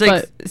understand. It's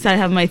like, so I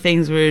have my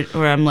things where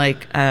I'm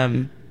like,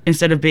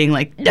 instead of being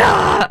like,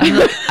 nah, I'm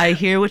like, I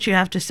hear what you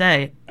have to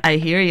say. I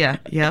hear you.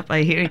 Yep,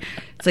 I hear you.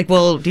 It's like,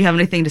 well, do you have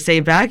anything to say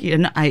back?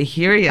 I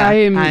hear you. I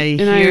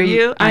hear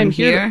you. I'm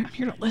here. I'm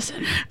here to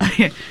listen.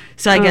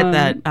 So I get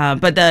that.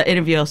 But the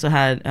interview also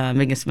had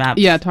Mingus Maps.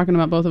 Yeah, talking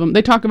about both of them.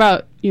 They talk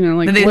about,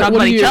 like... And they talk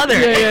about each other.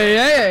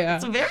 Yeah.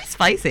 It's very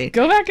spicy.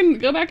 Go back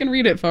and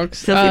read it, folks.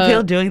 Sophie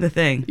Peel doing the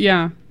thing.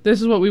 Yeah. This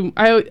is what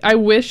I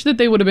wish that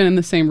they would have been in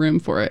the same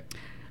room for it.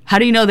 How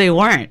do you know they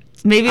weren't?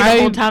 Maybe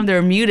the whole time they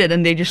were muted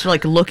and they just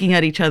like looking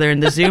at each other in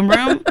the Zoom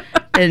room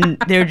and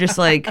they're just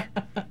like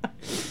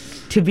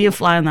to be a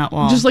fly on that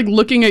wall. Just like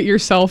looking at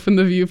yourself in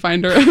the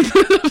viewfinder of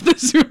the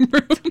Zoom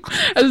room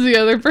as the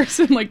other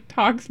person like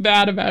talks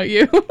bad about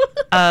you.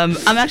 I'm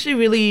actually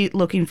really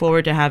looking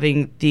forward to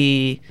having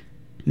the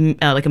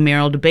like a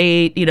mayoral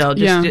debate.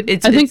 I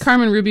think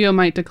Carmen Rubio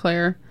might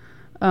declare.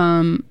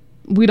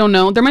 We don't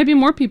know. There might be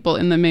more people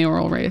in the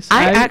mayoral race.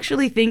 I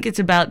actually think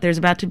there's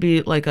about to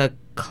be like a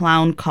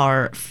clown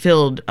car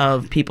filled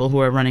of people who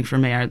are running for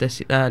mayor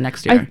this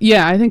next year.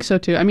 I think so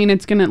too.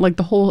 It's gonna like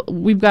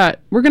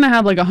we're gonna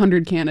have like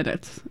 100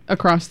 candidates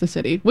across the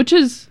city, which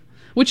is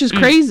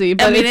crazy.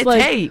 But it's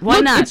like, hey,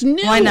 why not? It's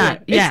new. Why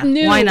not? Yeah, it's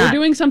new. Why not? We're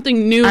doing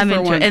something new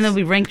for once. And then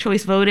we rank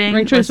choice voting.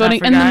 And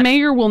the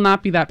mayor will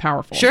not be that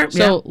powerful. Sure.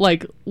 So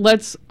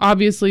let's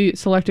obviously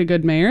select a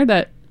good mayor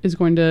that is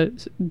going to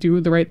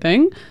do the right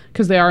thing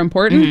because they are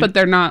important, but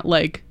they're not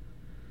like,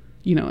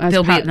 as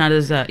they'll be not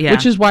as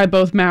Which is why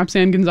both Maps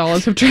and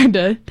Gonzales have tried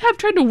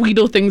to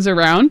wheedle things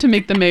around to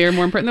make the mayor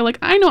more important. They're like,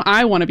 I know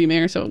I want to be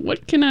mayor, so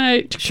what can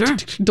I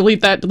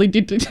delete that,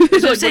 delete.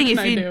 So I'm saying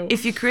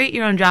if you create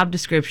your own job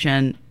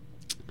description,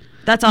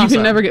 that's awesome. You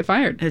can never get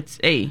fired. It's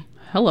a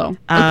hello.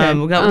 Okay,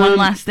 we got one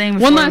last thing.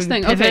 One last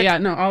thing. Okay, yeah,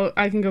 no,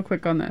 I can go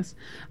quick on this.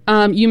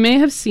 You may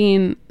have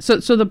seen so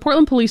the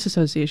Portland Police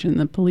Association,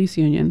 the police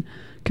union,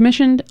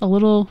 commissioned a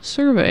little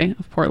survey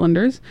of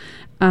Portlanders,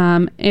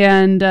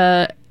 and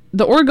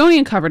the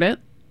Oregonian covered it.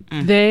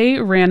 They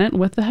ran it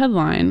with the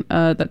headline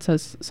that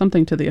says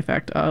something to the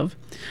effect of,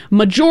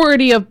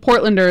 majority of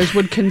Portlanders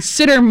would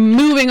consider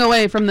moving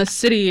away from the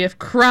city if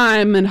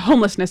crime and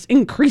homelessness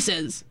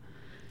increases.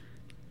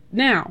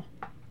 Now,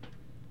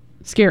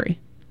 scary.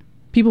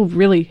 People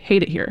really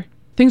hate it here.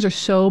 Things are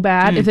so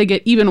bad. If they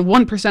get even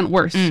 1%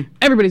 worse,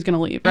 everybody's going to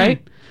leave,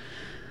 right?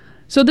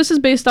 So this is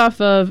based off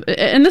of,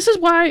 and this is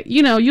why,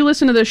 you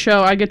listen to this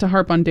show, I get to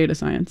harp on data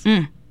science.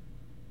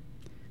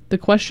 The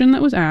question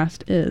that was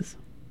asked is,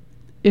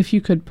 if you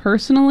could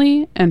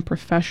personally and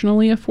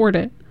professionally afford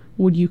it,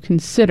 would you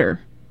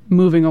consider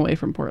moving away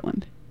from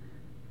Portland?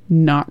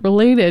 Not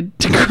related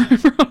to crime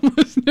or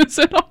homelessness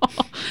at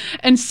all.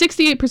 And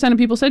 68% of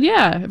people said,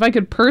 yeah, if I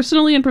could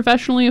personally and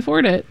professionally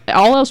afford it,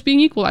 all else being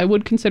equal, I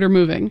would consider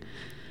moving.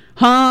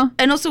 Huh?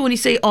 And also when you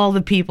say all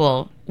the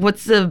people,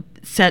 what's the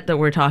set that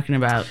we're talking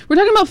about? We're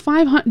talking about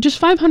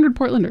 500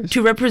 Portlanders.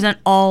 To represent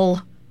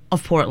all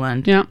of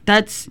Portland. Yeah.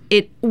 That's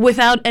it,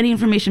 without any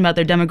information about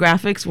their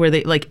demographics, where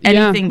they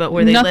anything but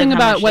where they live. Nothing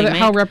about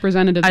how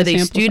representative are the they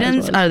sample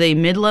students? size was. Are they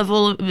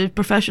mid-level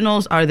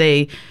professionals? Are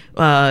they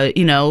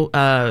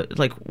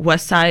like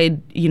West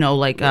Side,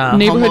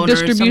 neighborhood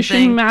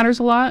distribution matters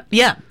a lot.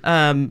 Yeah.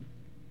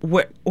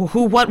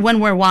 Who, what, when,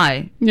 where,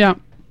 why? Yeah.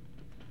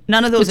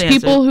 None of those it's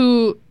answers. People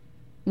who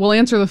will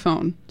answer the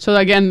phone. So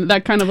again,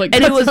 that kind of like.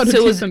 And it was a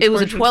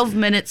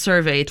 12-minute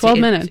survey. 12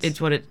 minutes.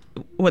 It's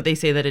what they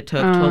say that it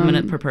took. 12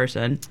 minutes per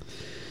person.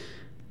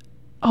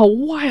 A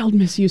wild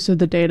misuse of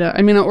the data.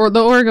 I mean, the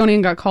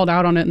Oregonian got called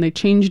out on it, and they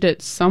changed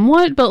it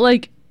somewhat.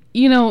 But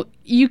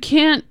you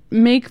can't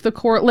make the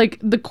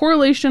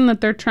correlation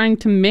that they're trying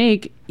to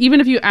make. Even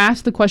if you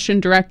ask the question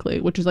directly,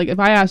 which is like, if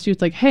I asked you,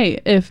 it's like, hey,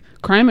 if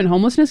crime and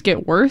homelessness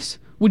get worse,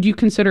 would you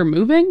consider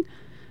moving?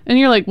 And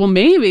you're like, well,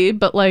 maybe,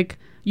 but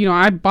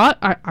I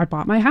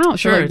bought my house.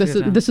 Sure, Or,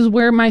 this is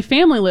where my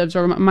family lives,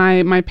 or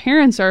my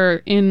parents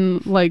are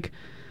in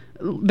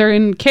they're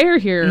in care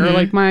here,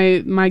 or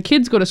my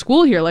kids go to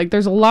school here.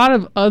 There's a lot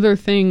of other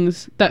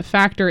things that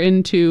factor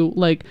into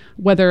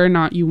whether or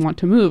not you want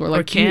to move,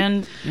 or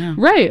can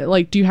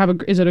right. Do you have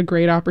is it a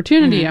great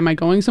opportunity? Am I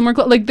going somewhere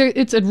close?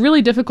 It's a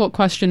really difficult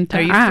question to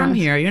ask. Are you from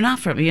here? You're not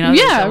from,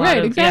 Yeah,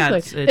 right,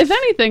 exactly. If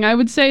anything, I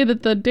would say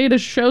that the data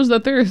shows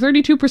that there are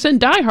 32%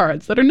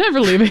 diehards that are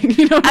never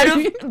leaving.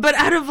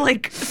 Out of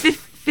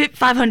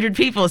 500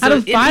 people. So out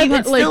of 500,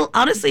 it's still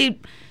honestly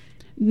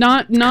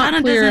not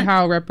clear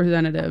how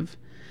representative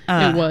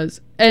it was.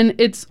 And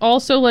it's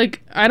also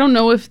I don't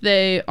know if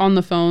they on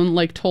the phone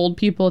told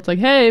people, it's like,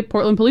 hey,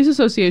 Portland Police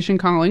Association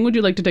calling, would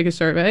you like to take a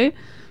survey?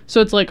 So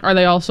it's are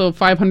they also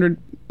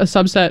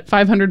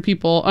 500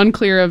 people,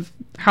 unclear of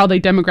how they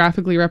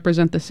demographically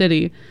represent the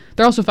city.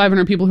 There are also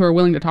 500 people who are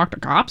willing to talk to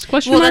cops?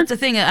 Well, that's the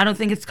thing. I don't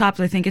think it's cops.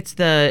 I think it's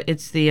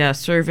the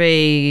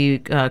survey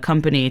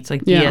company. It's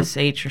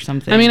DSH or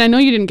something. I mean, I know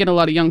you didn't get a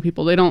lot of young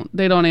people. They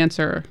don't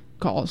answer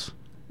calls.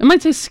 It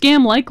might say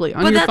scam likely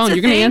on your phone.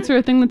 You're going to answer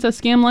a thing that says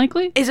scam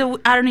likely?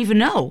 I don't even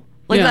know.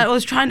 I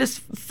was trying to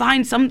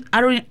find some.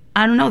 I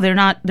don't know. They're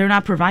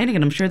not providing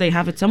it. I'm sure they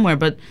have it somewhere,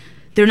 but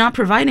they're not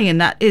providing it.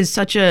 And that is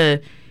such a.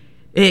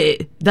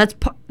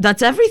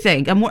 That's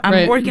everything.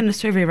 I'm working a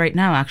survey right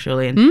now,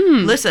 actually.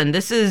 And listen,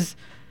 this is.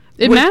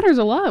 It matters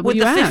a lot. With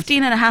the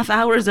 15 and a half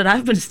hours that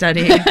I've been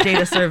studying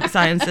data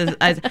sciences,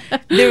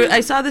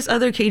 I saw this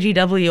other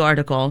KGW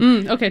article.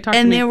 Okay, talk to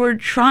me. And they were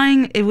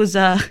trying. It was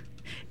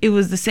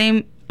the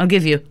same. I'll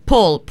give you.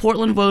 Poll.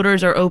 Portland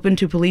voters are open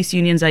to police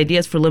unions'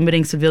 ideas for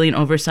limiting civilian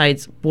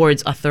oversight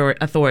board's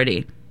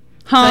authority.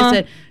 Huh? So I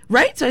said,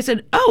 right? So I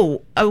said,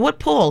 what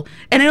poll?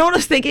 And I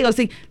was thinking,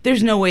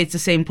 there's no way it's the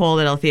same poll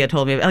that Althea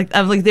told me.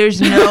 I was like, there's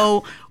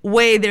no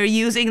way they're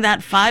using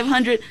that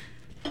 500.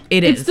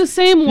 It is. It's the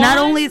same one. Not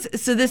only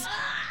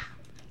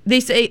they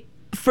say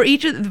for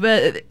each of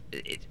the.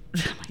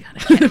 Oh my God, I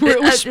can't.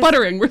 we're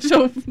sputtering. We're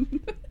so.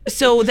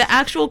 So the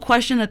actual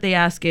question that they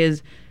ask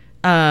is,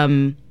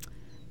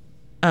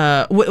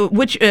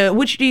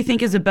 which do you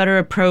think is a better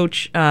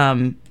approach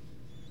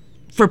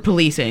for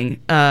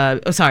policing?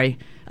 Sorry,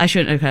 I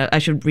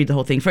should read the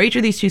whole thing. For each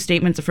of these two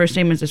statements, the first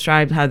statement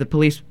describes how the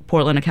Police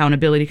Portland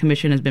Accountability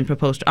Commission has been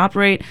proposed to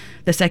operate.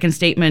 The second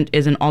statement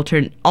is an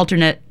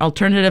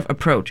alternative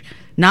approach.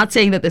 Not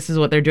saying that this is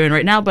what they're doing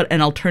right now, but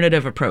an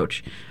alternative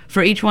approach.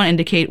 For each one,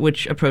 indicate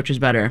which approach is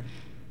better.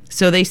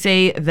 So they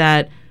say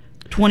that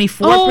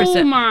 24%.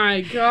 Oh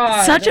my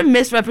God. Such a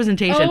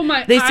misrepresentation. Oh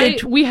my, they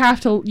said we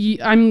have to,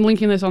 I'm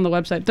linking this on the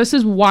website. This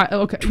is why,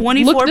 okay.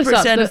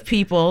 24% of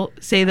people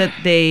say that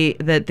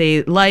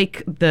they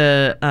like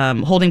the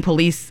holding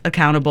police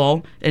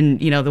accountable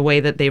and, you know, the way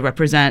that they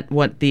represent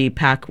what the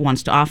PAC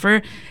wants to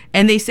offer.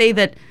 And they say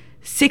that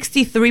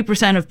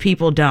 63% of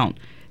people don't.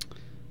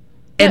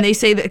 And they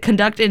say that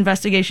conduct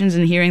investigations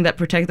and hearing that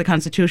protect the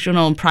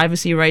constitutional and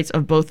privacy rights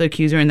of both the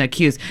accuser and the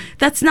accused.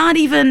 That's not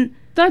even...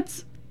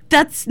 That's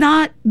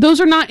not...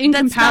 Those are not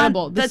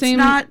incompatible.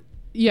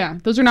 Yeah,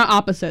 those are not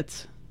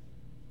opposites.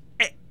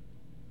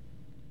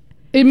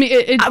 I'm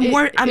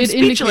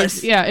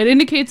speechless. It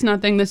indicates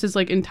nothing. This is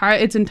like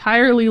it's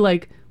entirely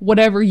like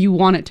whatever you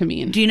want it to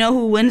mean. Do you know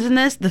who wins in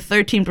this? The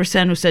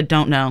 13% who said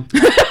don't know.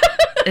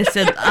 It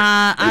said,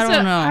 I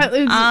don't know.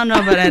 I don't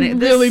know about any.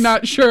 Really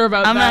not sure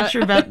about I'm that. not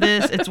sure about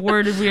this. It's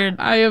worded weird.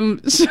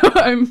 I'm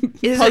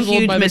It's a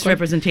huge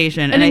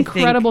misrepresentation. An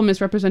incredible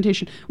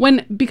misrepresentation.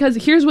 Because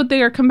here's what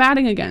they are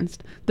combating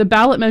against. The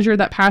ballot measure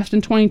that passed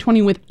in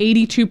 2020 with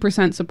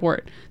 82%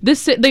 support.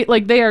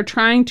 They are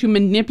trying to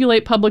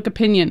manipulate public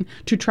opinion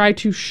to try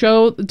to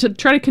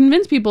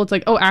convince people it's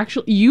like, oh,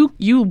 actually,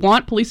 you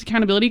want police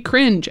accountability?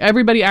 Cringe.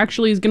 Everybody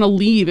actually is going to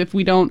leave if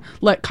we don't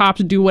let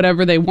cops do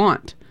whatever they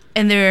want.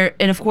 And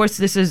of course,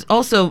 this is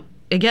also,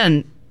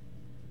 again,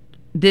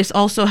 this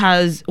also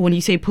has, when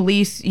you say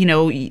police, you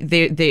know,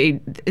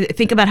 they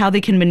think about how they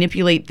can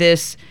manipulate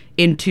this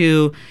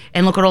into,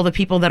 and look at all the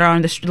people that are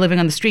living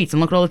on the streets, and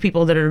look at all the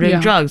people that are doing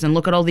drugs, and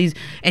look at all these,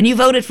 and you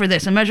voted for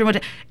this, and measure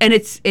what, and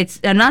it's.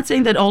 I'm not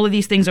saying that all of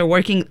these things are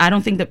working. I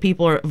don't think that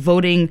people are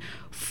voting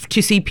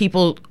to see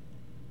people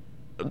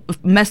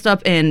messed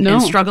up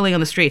and struggling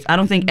on the streets. I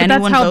don't think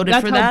anyone voted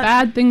for that. That's how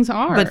bad things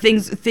are. But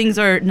things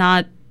are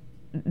not.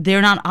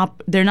 There have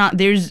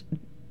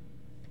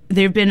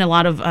been a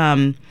lot of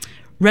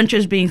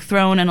wrenches being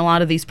thrown in a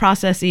lot of these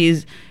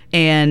processes,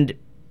 and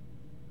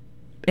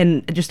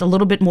just a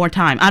little bit more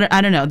time. I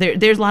don't know.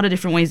 There's a lot of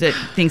different ways that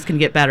things can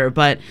get better,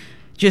 but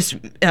just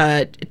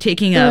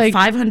taking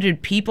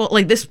 500 people,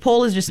 like, this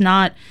poll is just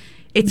not.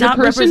 It's the not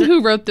person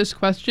who wrote this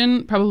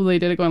question probably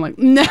did it going like,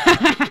 nah.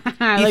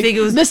 You think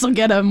it was, this will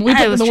get them. We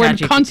put the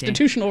word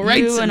constitutional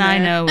rights. You and I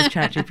know with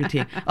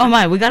ChatGPT. Oh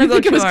my, we got to go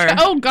to our.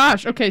 Oh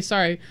gosh. Okay,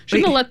 sorry.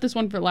 Shouldn't have let this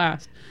one for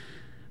last.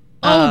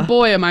 Oh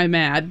boy, am I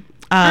mad.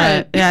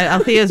 Yeah,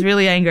 Althea's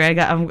really angry.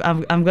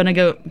 I'm gonna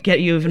go get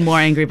you even more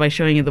angry by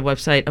showing you the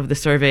website of the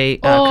survey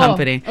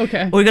company.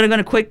 Okay. We're gonna go on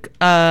a quick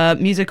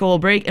musical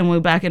break, and we'll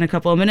be back in a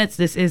couple of minutes.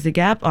 This is The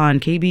Gap on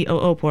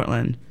KBOO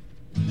Portland.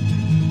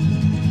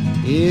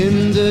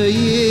 In the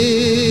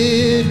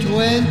year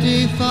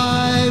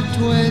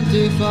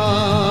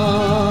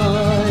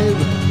 2525,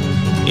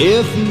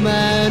 if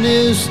man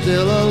is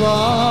still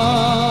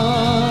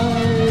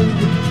alive,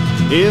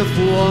 if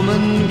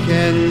woman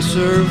can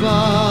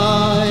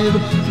survive,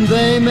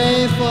 they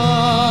may find.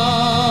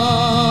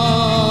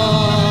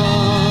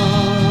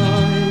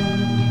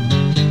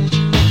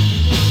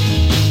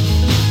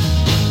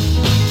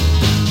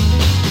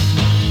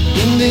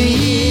 In the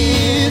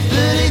year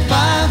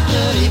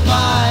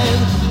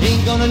 3535,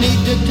 ain't gonna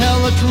need to tell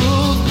the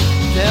truth,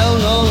 tell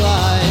no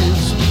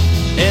lies.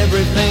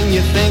 Everything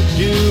you think,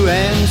 do,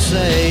 and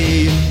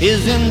say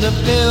is in the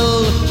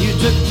pill you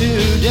took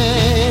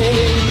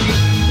today.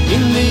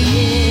 In the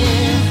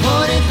year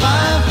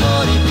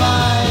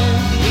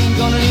 4545, ain't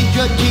gonna need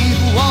your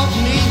teeth, won't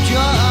need your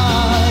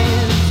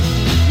eyes.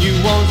 You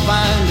won't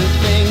find a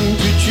thing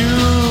to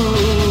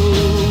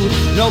chew,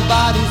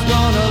 nobody's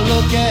gonna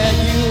look at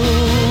you.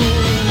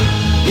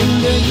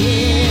 In the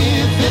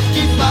year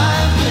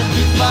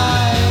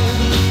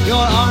 5555,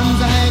 your arms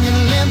are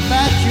hanging limp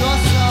at your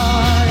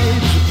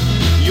sides.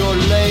 Your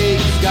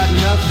legs got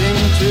nothing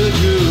to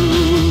do,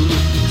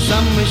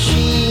 some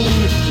machine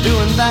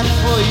doing that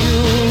for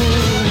you.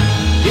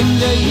 In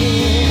the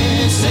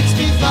year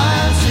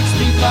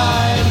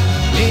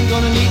 6565, ain't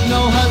gonna need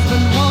no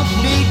husband, won't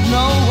need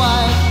no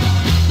wife.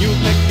 You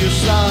pick your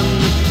son,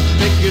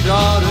 pick your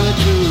daughter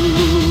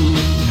too,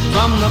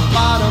 from the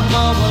bottom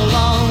of a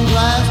long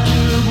glass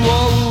tube.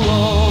 Whoa,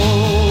 whoa.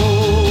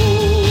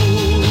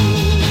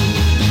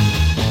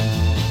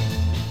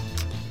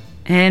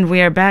 And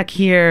we are back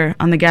here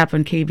on The Gap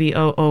on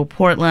KBOO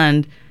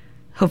Portland.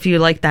 Hope you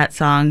like that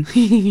song.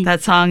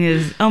 That song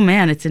is, oh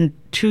man, it's in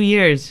 2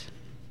 years.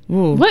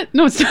 Ooh. What?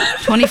 No, it's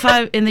not.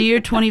 25 in the year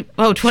 20.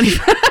 Oh,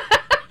 25.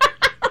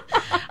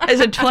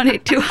 Is it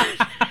 22?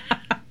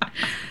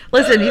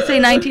 Listen, you say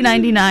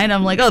 1999,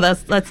 I'm like, oh,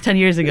 that's 10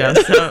 years ago.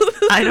 So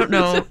I don't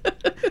know.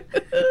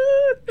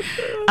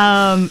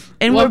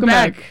 And welcome we're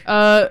back.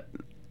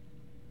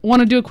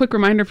 Want to do a quick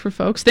reminder for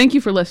folks. Thank you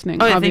for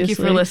listening. Oh, yeah, obviously. thank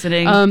you for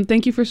listening.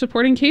 Thank you for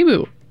supporting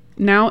KBOO.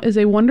 Now is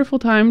a wonderful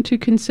time to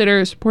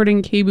consider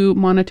supporting KBOO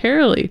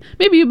monetarily.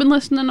 Maybe you've been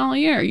listening all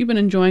year. You've been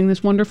enjoying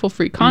this wonderful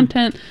free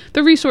content,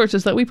 the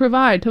resources that we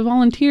provide to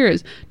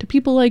volunteers, to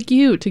people like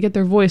you to get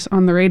their voice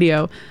on the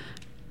radio.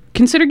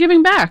 consider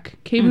giving back.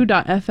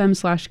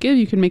 kboo.fm/give.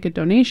 You can make a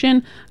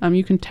donation.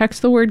 You can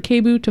text the word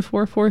KBOO to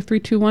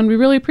 44321. We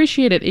really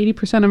appreciate it.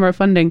 80% of our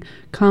funding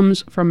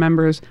comes from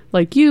members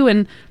like you,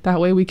 and that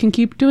way we can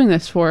keep doing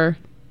this for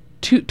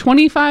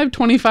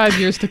 25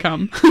 years to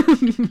come.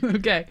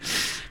 Okay.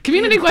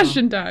 Community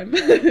question time.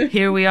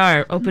 Here we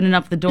are, opening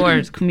up the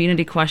doors.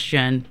 Community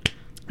question.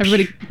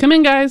 Everybody, come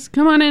in, guys.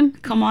 Come on in.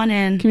 Come on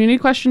in. Community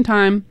question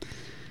time.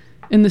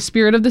 In the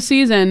spirit of the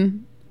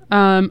season,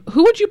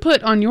 who would you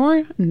put on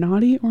your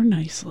naughty or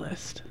nice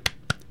list?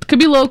 Could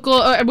be local.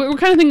 We're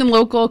kind of thinking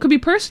local. Could be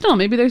personal.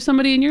 Maybe there's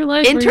somebody in your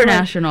life.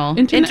 International.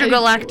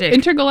 Intergalactic.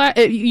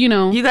 You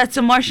know. You got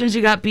some Martians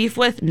you got beef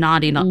with?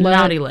 Naughty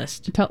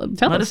list. Tell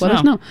us. Let us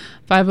know.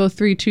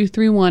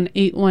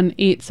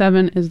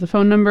 503-231-8187 is the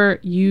phone number.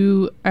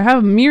 I have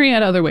a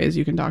myriad other ways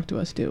you can talk to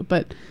us too.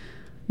 But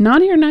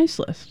naughty or nice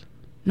list?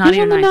 Who's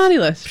on the naughty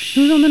list?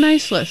 Who's on the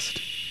nice list?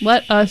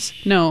 Let us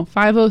know.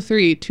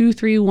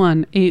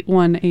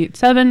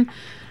 503-231-8187.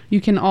 You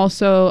can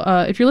also,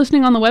 if you're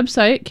listening on the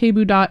website,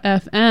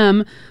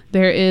 kboo.fm,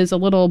 there is a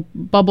little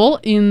bubble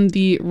in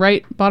the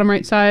bottom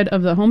right side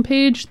of the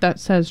homepage that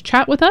says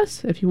chat with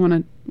us if you want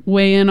to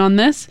weigh in on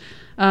this.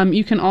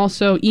 You can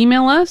also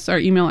email us. Our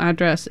email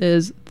address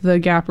is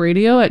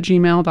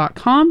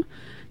thegapradio@gmail.com.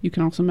 You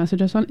can also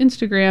message us on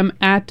Instagram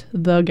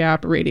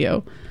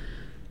 @thegapradio.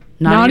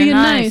 Naughty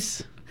and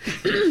nice.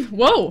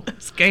 Whoa.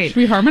 That's great. Should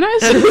we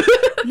harmonize?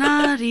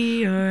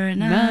 Naughty or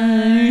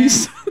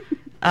nice.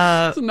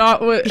 It's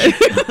not what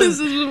this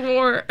is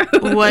before.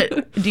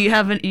 What do you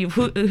have?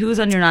 Who's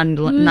on your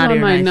naughty or on my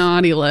nice?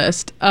 naughty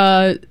list?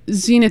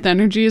 Zenith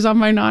Energy is on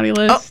my naughty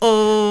list.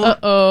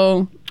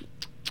 Uh-oh.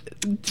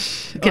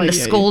 Getting a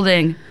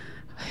scolding.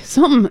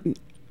 Something.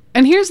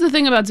 And here's the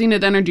thing about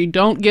Zenith Energy: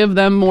 don't give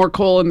them more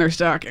coal in their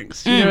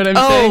stockings. You know what I'm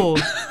saying?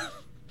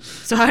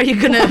 So how are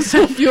you gonna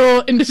fossil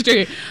fuel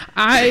industry?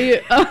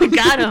 I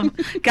got him.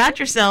 Got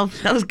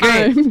yourself. That was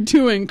great. I'm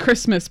doing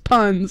Christmas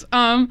puns.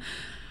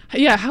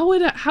 Yeah,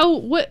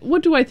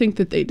 what do I think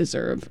that they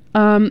deserve? Dude,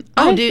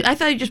 I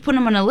thought you just put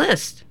them on a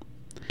list.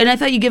 And I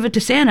thought you give it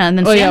to Santa and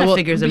then Santa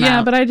figures them out.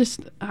 Yeah, but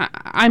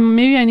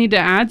maybe I need to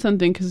add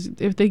something because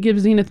if they give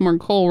Zenith more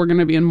coal, we're going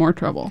to be in more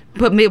trouble.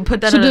 Put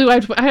that on a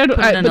list. Do I have to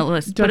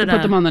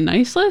put them on the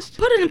nice list?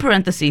 Put it in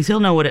parentheses. He'll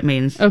know what it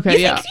means.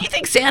 Okay, You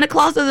think Santa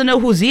Claus doesn't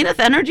know who Zenith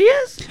Energy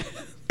is?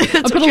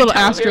 I'll put a little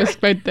asterisk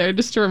right there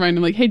just to remind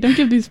him, like, hey, don't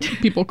give these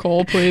people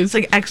coal, please. It's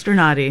like extra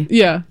naughty.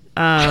 Yeah.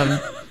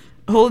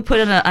 Who would put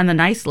it on the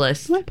nice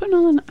list? Who am I putting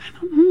on the...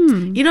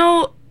 You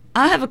know,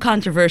 I have a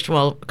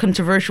controversial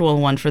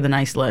one for the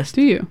nice list.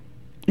 Do you?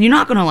 You're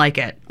not going to like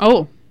it.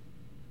 Oh.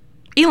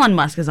 Elon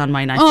Musk is on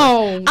my nice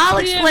list. I'll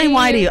explain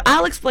why to you.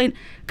 I'll explain...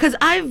 Because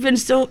I've been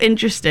so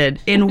interested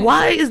in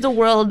why is the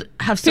world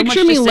have so much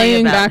to say about him. Picture me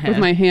laying back with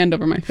my hand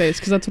over my face,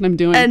 because that's what I'm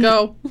doing.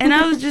 Go. And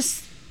I was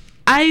just...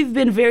 I've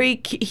been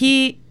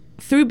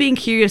through being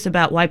curious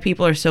about why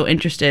people are so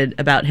interested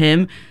about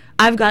him,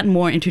 I've gotten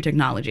more into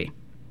technology.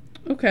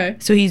 Okay.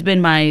 So he's been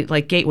my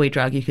gateway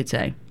drug, you could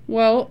say.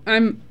 Well,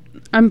 I'm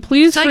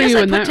pleased for you in that regard. I guess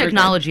I put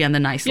technology on the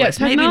nice list.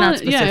 Maybe not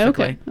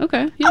specifically. Yeah,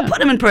 okay. Yeah. I'll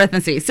put him in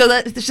parentheses so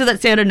that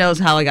Santa knows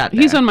how I got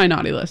there. He's on my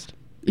naughty list.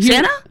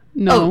 Santa?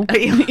 No.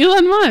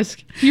 Elon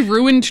Musk. He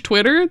ruined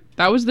Twitter.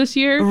 That was this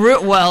year.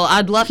 Well,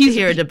 I'd love to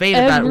hear a debate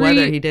about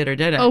whether he did or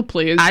didn't. Oh,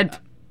 please. I'd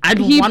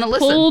want to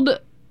listen. He pulled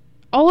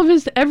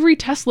every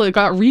Tesla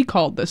got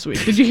recalled this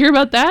week. Did you hear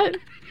about that?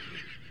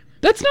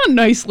 That's not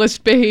nice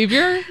list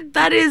behavior.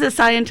 That is a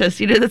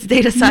sicentist. That's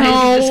data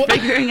science. Just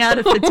figuring out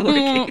if it's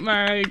working. Oh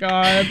my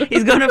God.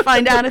 He's going to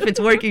find out if it's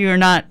working or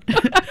not. You're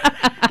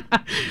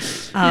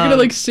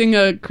going to sing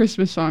a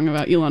Christmas song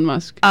about Elon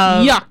Musk.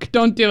 Yuck.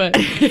 Don't do it.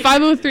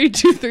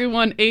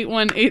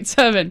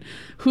 503-231-8187.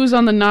 Who's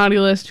on the naughty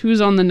list?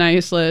 Who's on the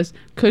nice list?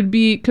 Could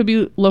be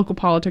local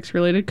politics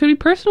related. Could be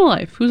personal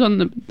life. Who's on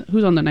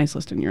the nice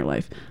list in your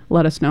life?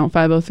 Let us know.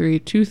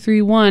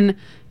 503-231-8187.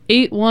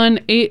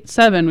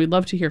 8187. We'd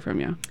love to hear from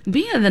you.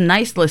 Being on the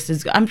nice list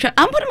is... I'm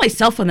putting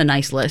myself on the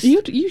nice list.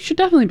 You should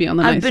definitely be on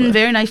the nice list. I've been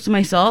very nice to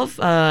myself.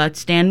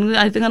 Stan,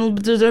 I think I'll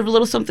deserve a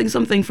little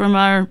something from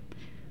our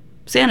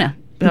Santa.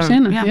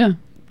 Santa, yeah.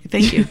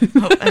 Thank you.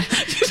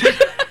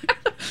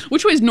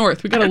 Which way's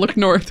north? We got to look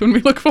north when we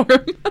look for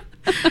him.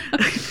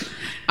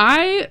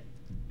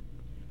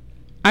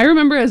 I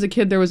remember as a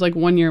kid there was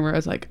 1 year where I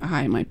was like,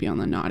 I might be on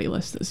the naughty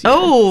list this year.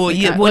 Oh,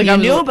 you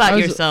knew about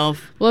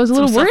yourself. Well, I was a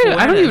little worried.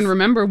 I don't even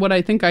remember what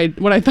I thought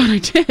I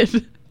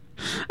did.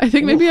 I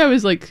think maybe I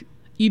was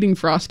eating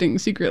frosting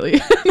secretly.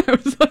 And I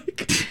was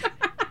like,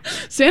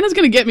 Santa's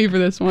gonna get me for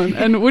this one.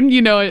 And wouldn't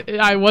you know it,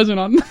 I wasn't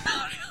on the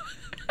naughty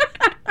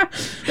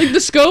list.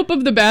 The scope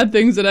of the bad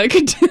things that I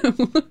could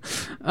do.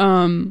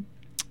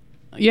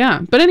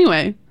 Yeah, but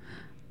anyway.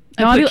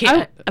 I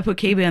put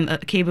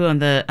Kebu on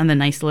the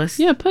nice list.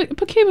 Yeah, put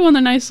Kebu on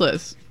the nice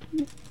list.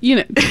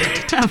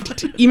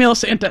 Email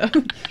Santa.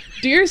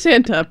 Dear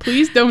Santa,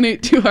 please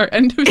donate to our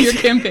end of year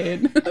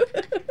campaign.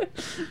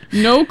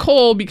 No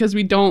coal because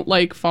we don't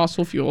like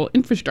fossil fuel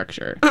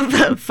infrastructure.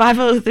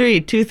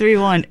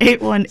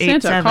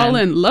 503-231-8187. Santa, call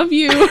in. Love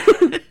you.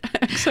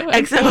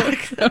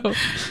 XOXO.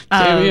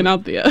 Tammy and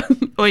Althea.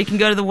 Or you can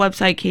go to the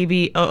website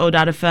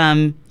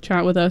kboo.fm.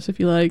 Chat with us if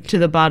you like. To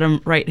the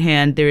bottom right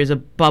hand, there is a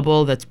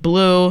bubble that's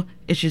blue.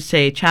 It should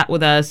say chat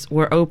with us.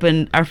 We're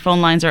open. Our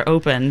phone lines are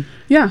open.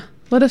 Yeah.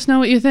 Let us know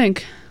what you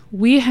think.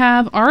 We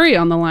have Ari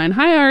on the line.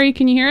 Hi, Ari.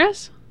 Can you hear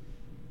us?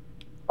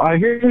 I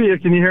hear you.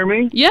 Can you hear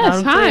me?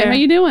 Yes. Hi. How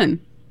you doing?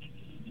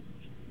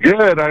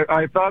 Good.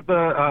 I thought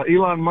the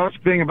Elon Musk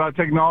thing about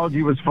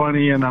technology was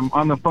funny, and I'm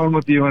on the phone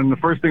with you, and the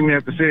first thing we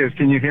have to say is,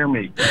 can you hear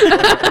me?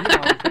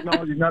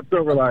 Technology's not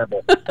so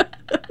reliable.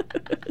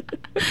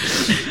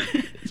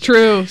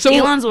 True. So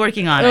Elon's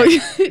working on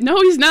it. No,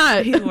 he's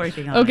not. He's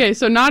working on it. Okay,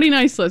 so naughty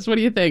nice list. What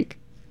do you think?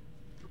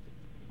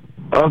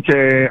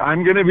 Okay,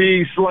 I'm going to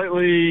be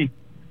slightly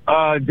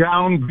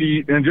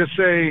downbeat and just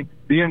say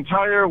the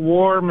entire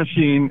war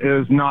machine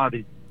is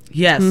naughty.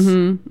 Yes.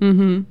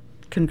 Mm-hmm.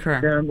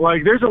 Concur. And,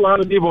 like, there's a lot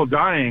of people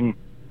dying,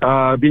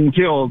 being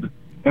killed,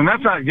 and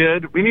that's not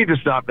good. We need to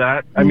stop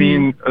that. I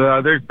mean,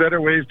 there's better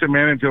ways to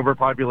manage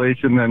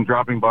overpopulation than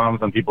dropping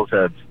bombs on people's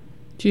heads.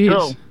 Jeez.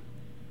 So,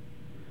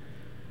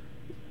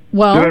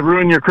 well, did I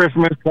ruin your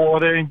Christmas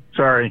holiday?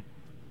 Sorry.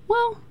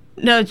 Well,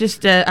 no,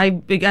 just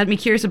it got me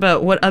curious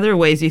about what other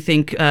ways you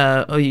think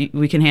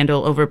we can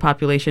handle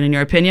overpopulation in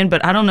your opinion,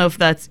 but I don't know if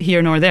that's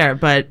here nor there,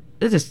 but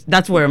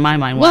that's where my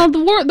mind went.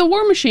 Well, the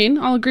war machine,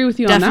 I'll agree with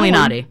you Definitely on that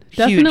naughty.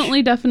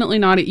 Huge. Definitely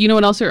naughty. You know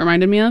what else it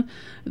reminded me of?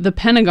 The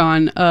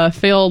Pentagon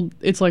failed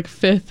its like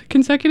 5th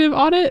consecutive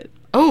audit.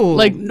 Oh.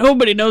 Like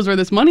nobody knows where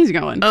this money's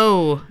going.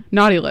 Oh.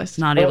 Naughty list.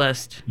 Naughty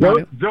list.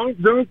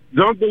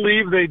 Don't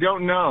believe they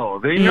don't know.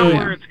 They know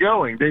where it's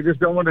going. They just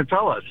don't want to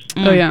tell us.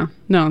 Oh yeah.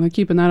 No, they're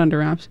keeping that under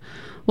wraps.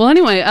 Well,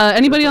 anyway,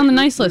 anybody on the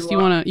nice list you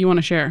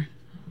wanna share?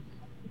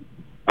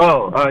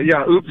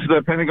 Yeah. Oops,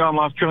 the Pentagon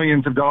lost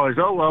trillions of dollars.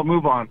 Oh, well,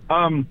 move on.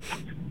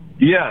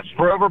 Yes,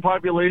 for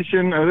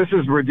overpopulation, this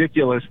is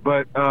ridiculous.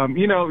 But,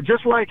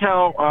 just like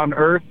how on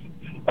Earth,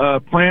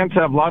 plants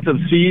have lots of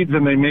seeds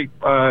and they make,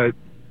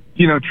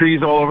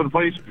 trees all over the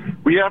place,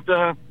 we have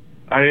to,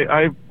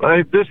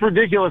 this is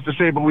ridiculous to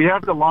say, but we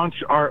have to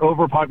launch our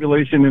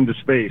overpopulation into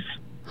space.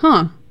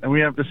 Huh. And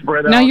we have to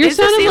spread out. Now you're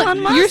sounding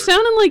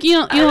like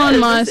Elon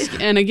Musk,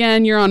 and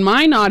again, you're on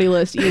my naughty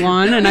list,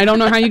 Elon, and I don't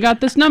know how you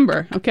got this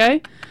number.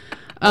 Okay.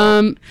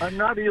 I'm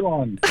not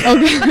Elon.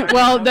 Okay.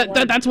 Well,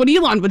 that's what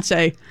Elon would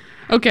say.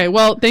 Okay.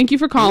 Well, thank you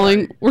for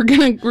calling. We're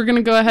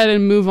gonna go ahead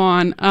and move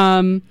on.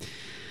 Call in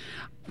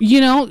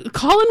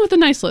with a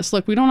nice list.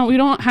 Look, we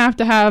don't have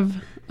to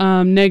have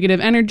negative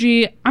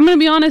energy. I'm going to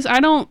be honest, I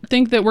don't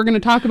think that we're going to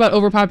talk about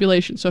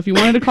overpopulation. So if you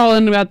wanted to call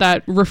in about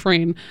that,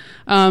 refrain.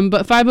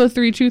 But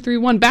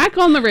 503-231, back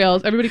on the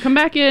rails. Everybody come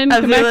back in.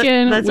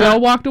 We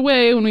all walked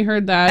away when we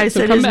heard that. I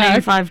said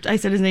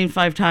his name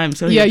 5 times.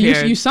 So yeah,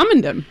 you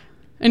summoned him.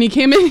 And he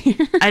came in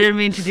here. I didn't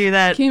mean to do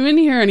that. Came in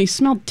here and he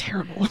smelled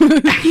terrible.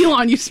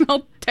 Elon, you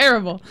smelled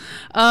terrible.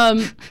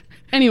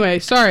 Anyway,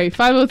 sorry.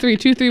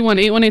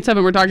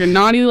 503-231-8187. We're talking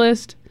naughty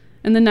list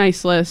and the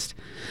nice list.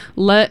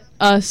 Let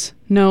us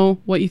know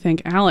what you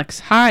think. Alex,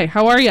 hi.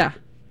 How are you?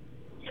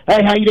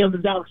 Hey, how you doing? This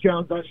is Alex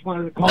Jones. I just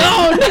wanted to call.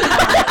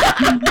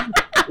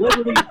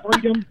 Liberty,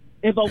 freedom,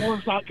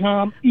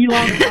 Infowars.com,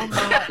 Elon. Thank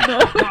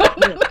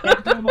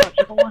you very much.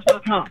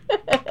 Infowars.com.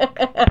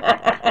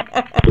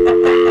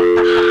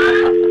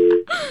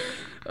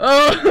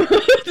 Oh.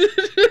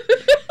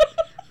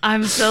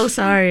 I'm so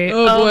sorry.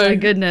 Oh boy. My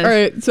goodness. All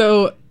right,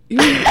 so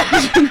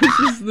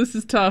this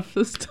is tough.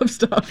 This is tough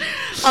stuff.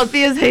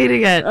 Althea's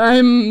hating it.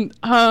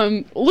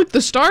 Look,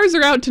 the stars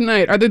are out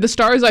tonight. Are they the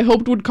stars I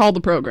hoped would call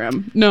the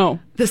program? No.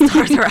 The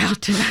stars are out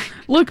tonight.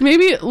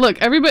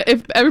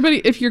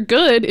 Everybody, if you're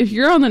good, if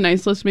you're on the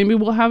nice list, maybe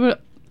we'll have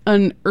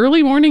an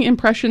early morning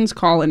impressions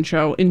call-in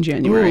show in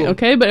January. Ooh.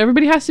 Okay? But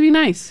everybody has to be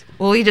nice.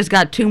 Well, we just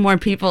got 2 more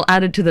people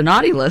added to the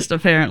naughty list,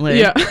 apparently.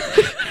 Yeah.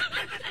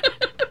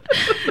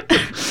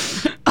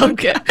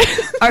 Okay.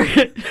 All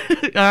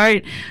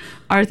right.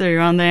 Arthur,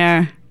 you're on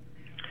there.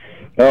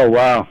 Oh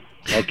wow!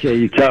 Okay,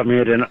 you caught me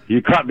at an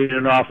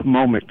off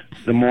moment.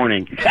 The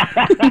morning.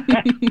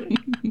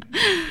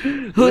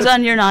 Who's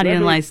on your naughty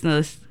and nice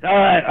list? All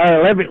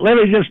right. Let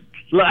me just.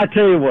 I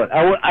tell you what.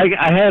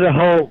 I had a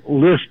whole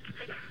list.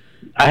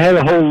 I had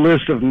a whole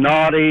list of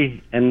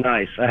naughty and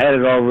nice. I had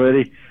it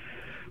already,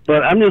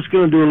 but I'm just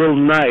going to do a little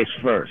nice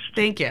first.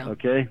 Thank you.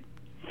 Okay.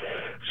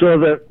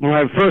 So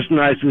my first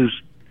nice is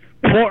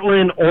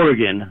Portland,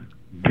 Oregon.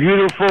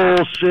 Beautiful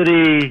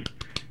city.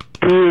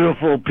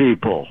 Beautiful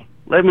people.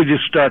 Let me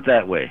just start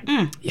that way.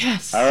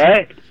 Yes. All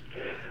right?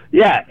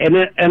 Yeah, and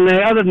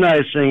the other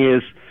nice thing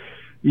is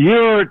you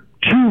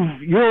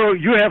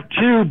have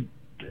 2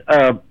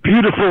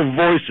 beautiful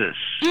voices.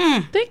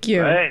 Thank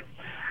you. Right?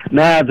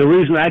 Now, the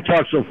reason I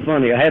talk so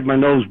funny, I had my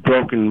nose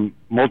broken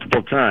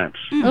multiple times.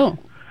 Oh.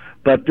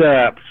 But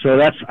so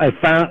I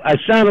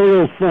sound a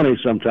little funny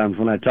sometimes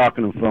when I talk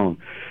on the phone.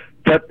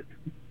 But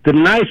the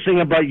nice thing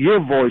about your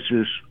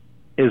voices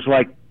is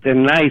like they're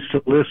nice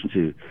to listen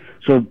to.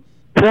 So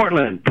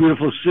Portland,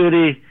 beautiful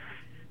city.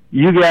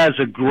 You guys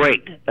are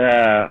great.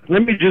 Let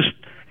me just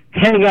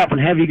hang up and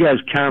have you guys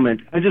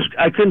comment.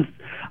 I couldn't.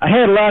 I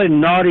had a lot of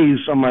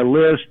naughties on my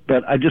list,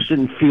 but I just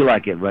didn't feel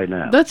like it right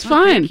now. That's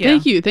fine.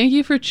 Thank you. Thank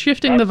you for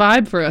shifting the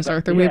vibe for us,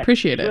 Arthur. We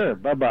appreciate it. Sure.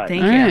 Bye-bye.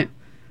 Thank All you. right.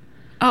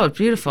 Oh,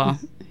 beautiful.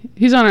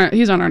 He's on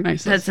our nice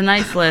list. That's a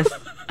nice list.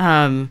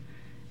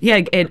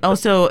 Yeah, it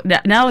also,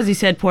 now as you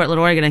said Portland,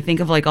 Oregon, I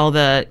think of like all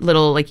the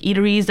little like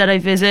eateries that I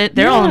visit.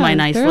 They're all on my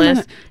nice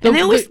list. And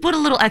they always put a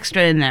little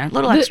extra in there,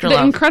 extra the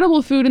love.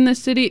 incredible food in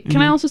this city. Can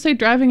I also say,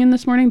 driving in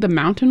this morning, the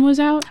mountain was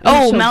out.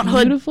 Oh, Mount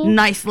Hood,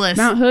 nice list.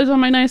 Mount Hood's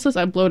on my nice list.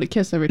 I blow it a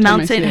kiss every time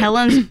Mount I see St. it.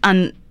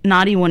 Helens,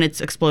 naughty when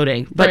it's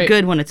exploding, but Right.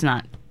 good when it's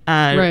not.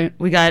 Right.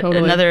 We got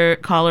another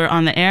caller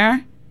on the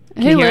air.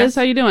 Can Hey, you hear Liz, us?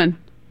 how you doing?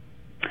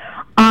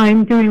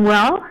 I'm doing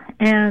well,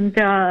 and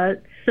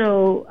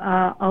so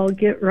I'll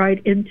get right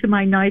into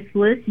my nice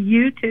list.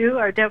 You two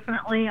are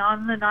definitely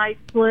on the nice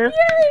list.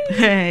 Yay!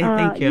 Hey,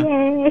 thank you.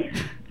 Yay.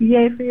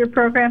 Yay for your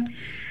program,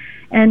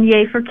 and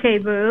yay for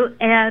KBOO.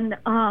 And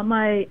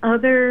my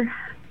other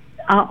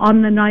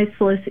on the nice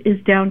list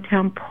is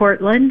downtown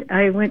Portland.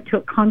 I went to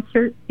a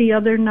concert the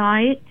other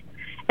night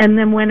and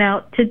then went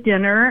out to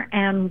dinner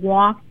and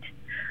walked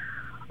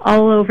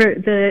all over.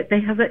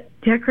 They have it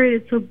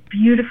decorated so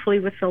beautifully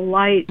with the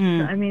lights.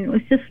 I mean, it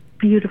was just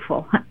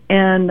beautiful,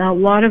 and a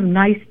lot of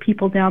nice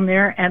people down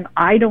there. And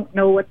I don't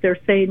know what they're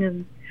saying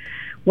in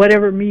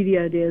whatever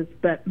media it is,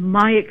 but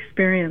my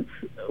experience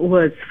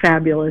was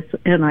fabulous,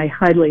 and I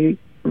highly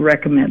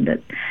recommend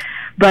it.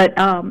 But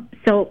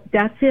so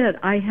that's it.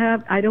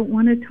 I don't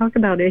want to talk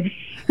about any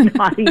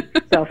naughty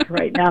stuff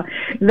right now.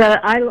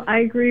 I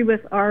agree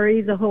with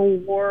Ari. The whole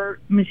war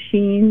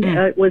machine,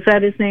 was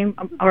that his name,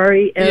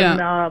 Ari?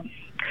 And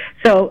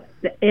so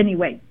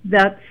anyway,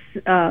 that's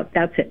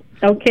it.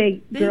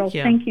 Okay, girls.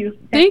 Thank you.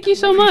 Thank you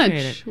so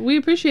much. We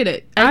appreciate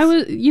it.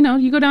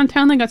 You go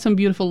downtown. They got some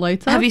beautiful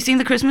lights up. Have you seen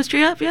the Christmas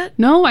tree up yet?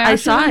 No, I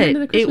saw went it. into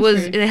the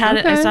Christmas tree. They had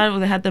it. I saw it.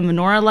 They had the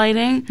menorah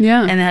lighting.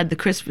 Yeah. And they had the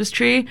Christmas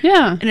tree.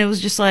 Yeah. And it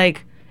was just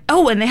like,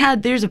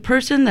 and there's a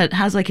person that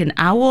has like an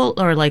owl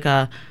or like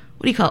a,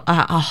 what do you call it?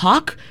 A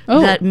hawk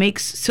that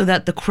makes so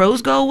that the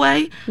crows go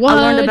away. What?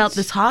 I learned about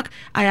this hawk.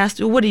 I asked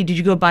her, did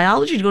you go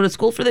biology? Did you go to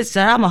school for this? She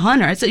said, I'm a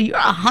hunter. I said, you're a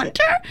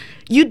hunter?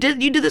 You did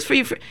this for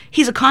you?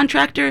 He's a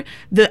contractor.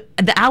 The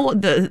owl,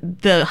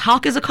 the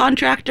hawk is a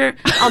contractor.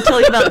 I'll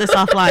tell you about this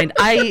offline.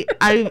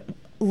 I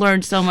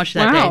learned so much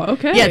that day. Wow,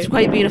 okay. Yeah, it's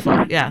quite beautiful.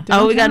 Yeah.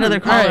 Downtown. We got another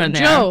caller All right, in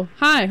there. Joe,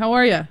 hi, how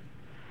are you?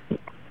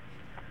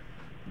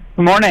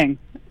 Good morning.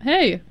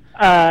 Hey.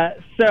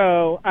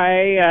 So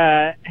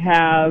I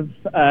have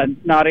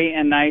naughty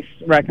and nice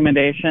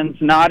recommendations.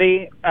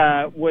 Naughty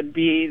would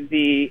be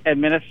the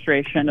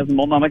administration of the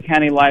Multnomah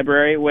County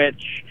Library,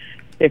 which,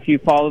 if you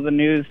follow the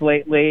news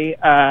lately,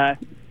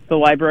 the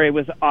library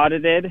was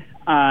audited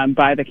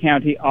by the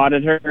county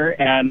auditor,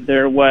 and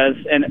there was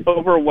an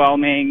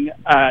overwhelming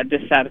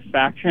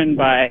dissatisfaction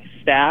by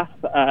staff.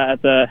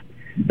 The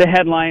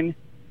headline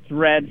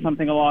read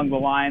something along the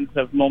lines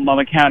of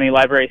Multnomah County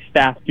Library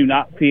staff do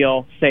not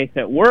feel safe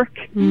at work,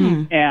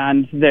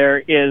 and there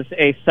is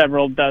a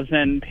several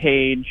dozen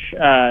page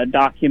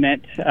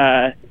document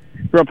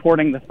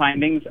reporting the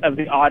findings of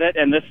the audit,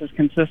 and this is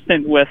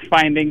consistent with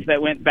findings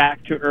that went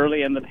back to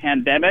early in the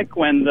pandemic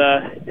when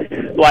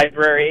the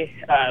library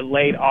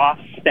laid off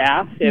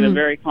staff in a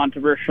very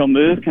controversial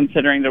move,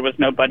 considering there was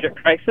no budget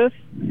crisis.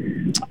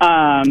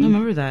 I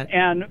remember that.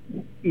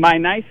 And my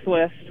nice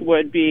list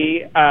would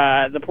be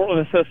the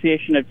Portland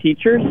Association of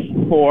Teachers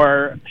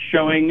for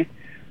showing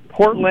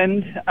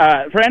Portland,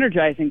 for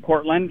energizing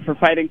Portland, for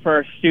fighting for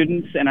our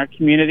students and our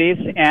communities,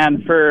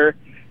 and for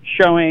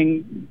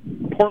showing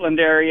Portland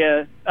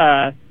area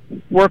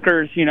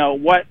workers,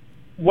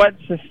 what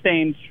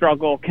sustained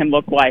struggle can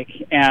look like,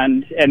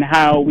 and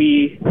how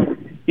we,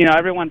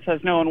 everyone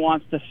says no one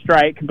wants to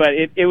strike, but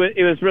it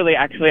was really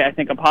actually, I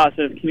think, a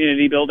positive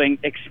community building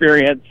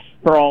experience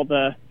for all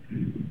the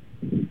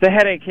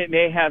headache it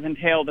may have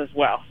entailed as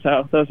well.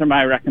 So those are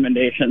my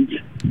recommendations.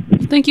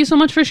 Thank you so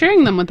much for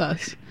sharing them with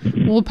us.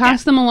 We'll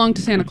pass them along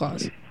to Santa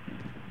Claus.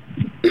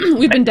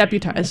 We've been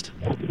deputized.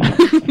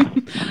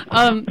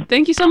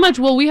 Thank you so much.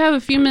 Well, we have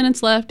a few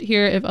minutes left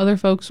here if other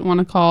folks want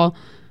to call.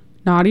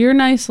 Naughty or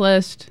nice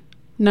list.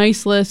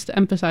 Nice list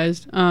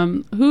emphasized.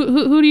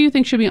 Who do you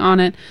think should be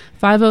on it?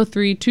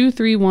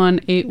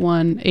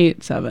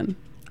 503-231-8187.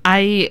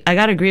 I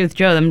got to agree with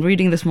Joe. I'm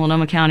reading this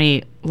Multnomah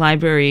County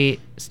Library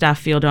staff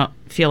feel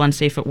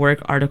unsafe at work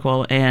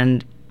article,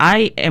 and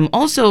I am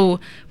also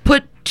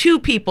two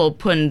people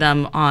putting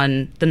them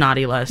on the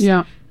naughty list.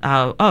 Yeah.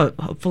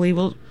 Hopefully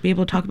we'll be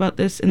able to talk about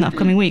this in the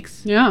upcoming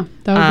weeks. Yeah,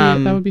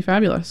 that would be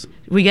fabulous.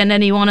 We getting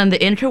anyone on the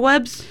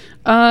interwebs?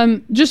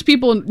 Just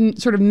people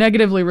sort of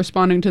negatively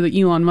responding to the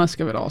Elon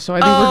Musk of it all. So I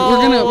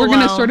think we're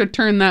gonna sort of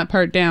turn that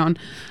part down.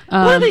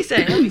 What are they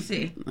saying? Let me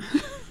see.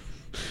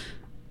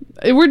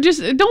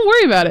 Don't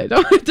worry about it.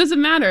 It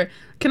doesn't matter.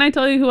 Can I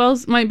tell you who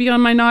else might be on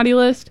my naughty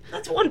list?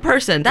 That's one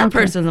person. That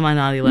person's on my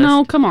naughty list.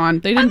 No, come on.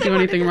 They didn't do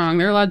anything wrong.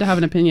 They're allowed to have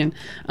an opinion.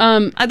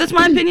 That's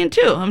my opinion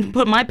too.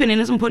 My opinion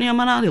is I'm putting on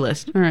my naughty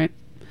list. All right.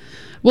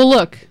 Well,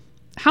 look.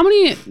 How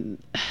many?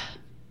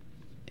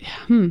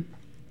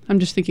 I'm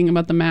just thinking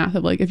about the math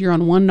of like if you're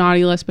on one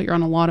naughty list but you're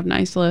on a lot of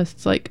nice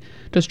lists, like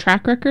does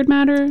track record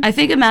matter? I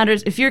think it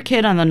matters if you're a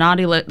kid on the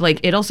naughty list. Like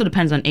it also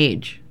depends on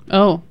age.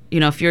 Oh, you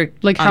know, if you're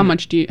like how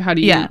do you?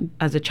 Yeah,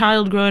 as a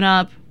child growing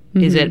up,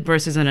 is it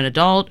versus an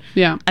adult?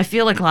 Yeah, I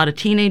feel like a lot of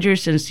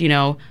teenagers, since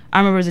I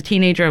remember as a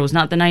teenager I was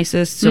not the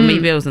nicest, so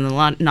maybe I was in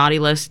the naughty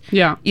list.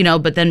 Yeah,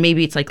 but then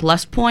maybe it's like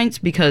less points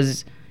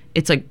because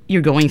it's like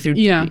you're going through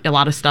a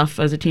lot of stuff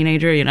as a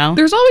teenager,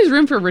 There's always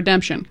room for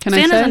redemption.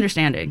 Santa's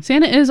understanding.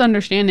 Santa is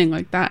understanding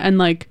like that. And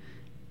like,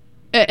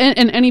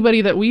 and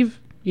anybody that we've,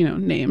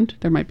 named,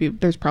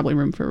 there's probably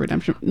room for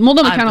redemption.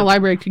 Multnomah County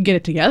Library could get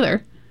it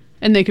together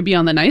and they could be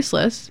on the nice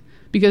list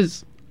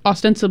because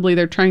ostensibly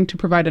they're trying to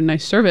provide a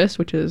nice service,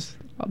 which is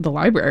the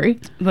library.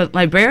 But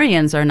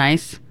librarians are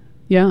nice.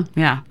 Yeah.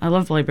 Yeah, I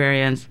love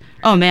librarians.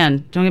 Oh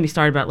man, don't get me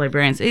started about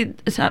librarians.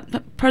 It's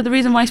part of the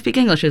reason why I speak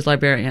English is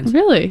librarians.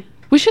 Really?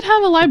 We should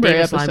have a library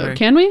episode. Library.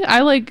 Can we?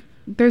 I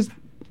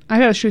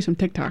gotta show you some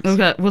TikToks.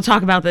 Okay, we'll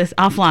talk about this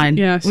offline.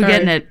 Yeah, sorry. We're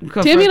getting it.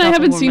 Tammy and I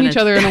haven't seen each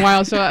other in a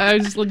while, so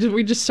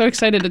we're just so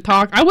excited to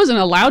talk. I wasn't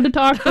allowed to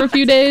talk for a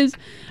few days,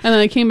 and then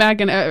I came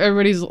back and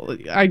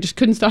I just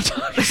couldn't stop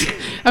talking.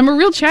 I'm a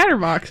real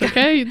chatterbox,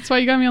 okay? That's why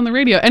you got me on the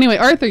radio. Anyway,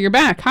 Arthur, you're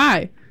back.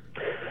 Hi.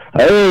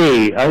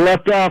 Hey, I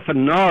left off a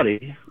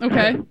naughty.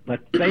 Okay.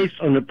 But based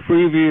on the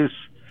previous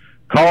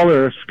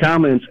caller's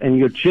comments and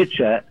your chit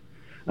chat,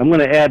 I'm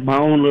going to add my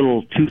own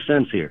little 2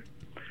 cents here.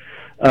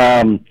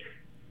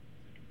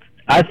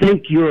 I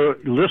think your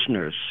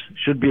listeners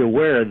should be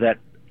aware that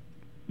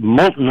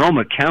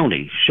Multnomah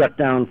County shut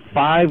down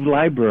 5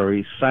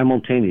 libraries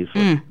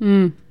simultaneously.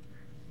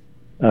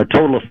 A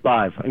total of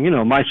 5.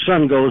 My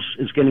son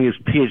is getting his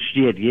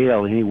PhD at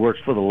Yale, and he works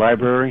for the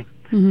library.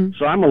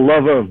 So I'm a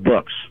lover of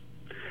books.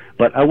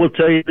 But I will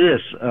tell you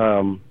this,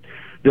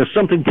 there's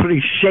something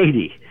pretty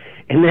shady.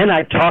 And then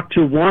I talked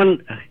to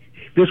one,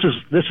 this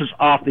is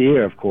off the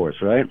air, of course,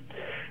 right?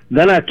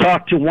 Then I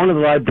talked to one of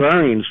the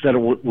librarians that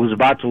was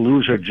about to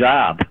lose her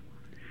job.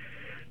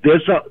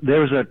 There's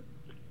a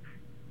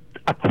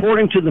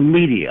according to the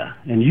media,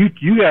 and you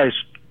guys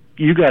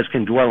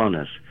can dwell on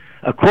this.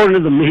 According to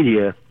the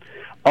media,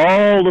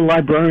 all the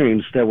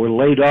librarians that were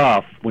laid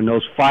off when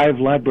those 5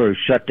 libraries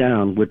shut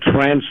down were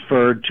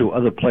transferred to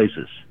other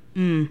places.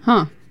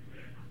 Huh.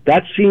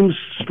 That seems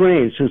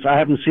strange since I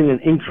haven't seen an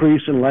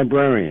increase in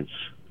librarians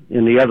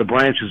in the other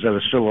branches that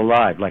are still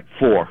alive, like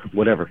 4,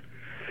 whatever.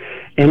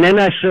 And then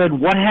I said,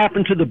 what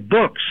happened to the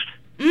books?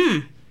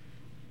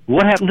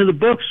 What happened to the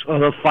books? Oh,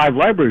 those 5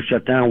 libraries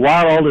shut down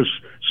while all this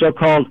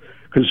so-called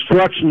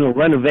construction or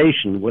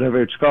renovation,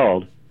 whatever it's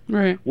called.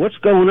 Right. What's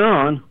going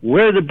on?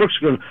 Where are the books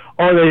going?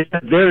 Oh,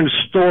 they're in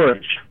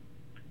storage.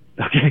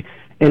 Okay.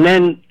 And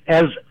then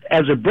as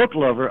a book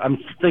lover, I'm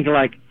thinking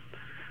like,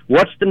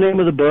 what's the name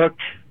of the book?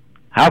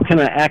 How can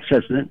I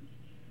access it?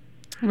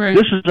 Right.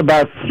 This is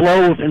about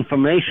flow of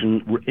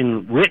information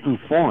in written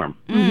form.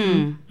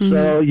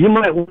 So you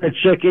might want to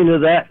check into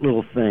that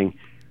little thing.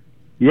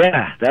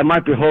 Yeah, that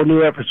might be a whole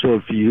new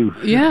episode for you.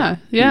 Yeah.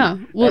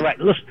 Well, all right,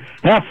 listen,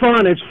 have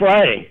fun. It's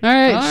Friday. All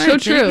right, so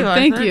true.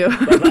 Thank you.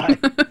 Bye-bye.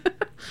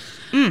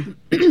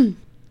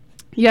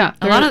 Yeah.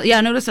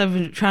 I noticed I've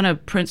been trying to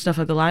print stuff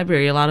at the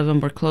library. A lot of them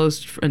were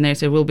closed, and they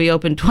said, we'll be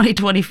open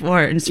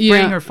 2024 in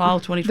spring or fall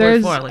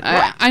 2024. Like,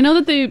 what? I know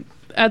that they,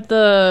 at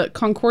the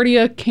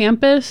Concordia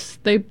campus,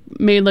 they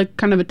made like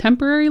kind of a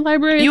temporary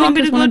library. You want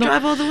me to go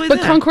drive all the way there?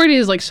 But Concordia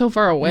is like so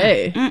far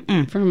away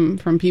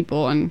from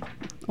people, and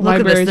look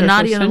at this. The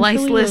naughty and nice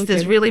centrally list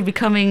is really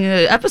becoming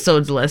an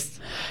episodes list.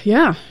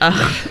 Yeah.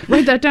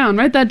 Write that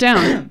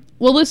down.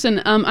 Well,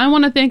 listen, I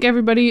want to thank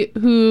everybody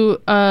who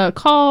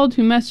called,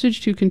 who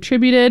messaged, who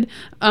contributed.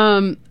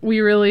 We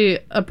really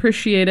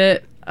appreciate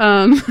it.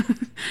 Was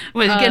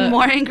it getting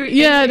more angry?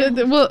 Yeah,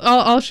 well,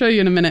 I'll show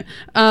you in a minute.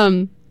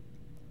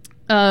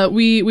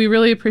 We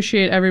really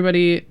appreciate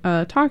everybody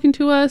talking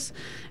to us,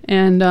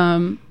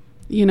 and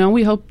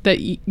we hope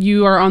that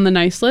you are on the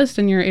nice list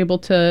and you're able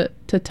to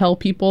tell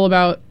people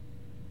about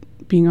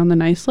being on the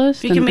nice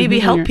list. You can maybe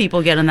help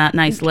people get on that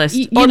nice list,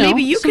 or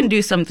maybe you can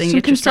do something.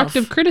 Some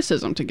constructive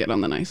criticism to get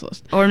on the nice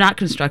list, or not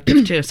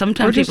constructive too.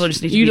 Sometimes people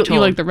just need to be told. You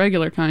like the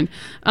regular kind.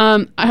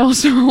 I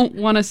also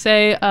want to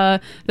say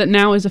that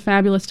now is a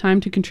fabulous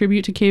time to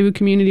contribute to KBOO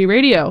Community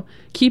Radio.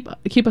 Keep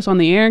us on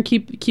the air.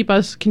 Keep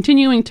us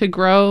continuing to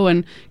grow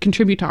and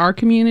contribute to our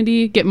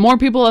community. Get more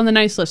people on the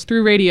nice list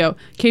through radio.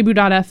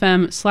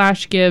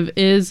 KBOO.fm/give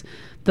is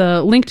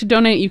the link to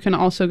donate. You can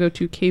also go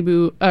to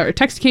KBOO, or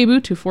text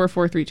KBOO to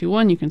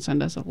 44321. You can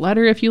send us a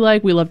letter if you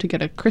like. We love to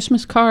get a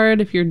Christmas card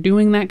if you're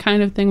doing that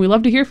kind of thing. We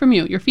love to hear from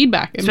you, your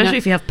feedback. Especially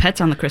if you have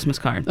pets on the Christmas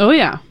card. Oh,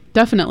 yeah,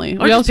 definitely.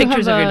 Or just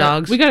pictures of your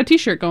dogs. We got a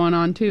t-shirt going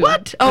on, too.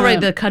 What? Oh, right,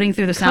 the cutting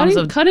through the sounds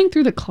of... Cutting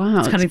through the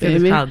clouds, Cutting through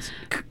the clouds.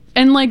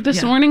 And like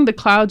this morning, the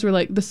clouds were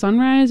like, the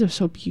sunrise was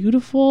so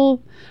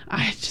beautiful.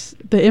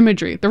 The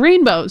imagery, the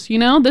rainbows,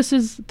 this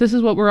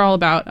is what we're all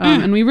about.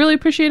 And we really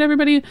appreciate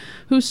everybody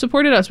who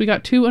supported us. We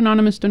got 2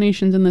 anonymous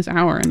donations in this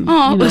hour. And,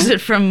 was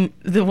it from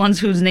the ones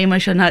whose name I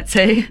should not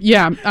say?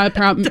 Yeah.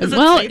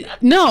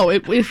 No,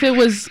 if it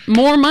was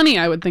more money,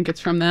 I would think it's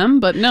from them.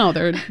 But no,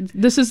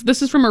 this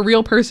is from a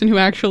real person who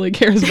actually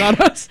cares about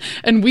us.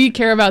 And we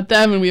care about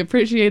them and we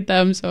appreciate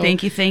them. So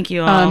thank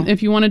you all.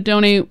 If you want to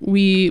donate,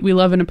 we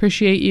love and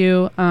appreciate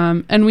you.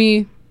 And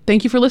we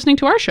thank you for listening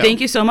to our show.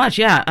 Thank you so much.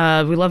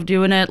 Yeah, we love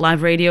doing it.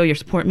 Live radio, your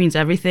support means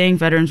everything.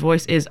 Veterans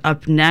Voice is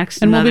up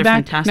next. And we'll be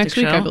back next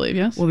week, I believe,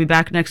 yes? We'll be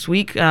back next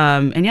week.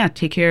 And yeah,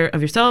 take care of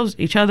yourselves,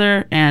 each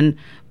other, and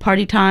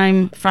party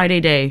time,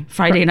 Friday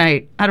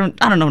night. I don't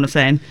know what I'm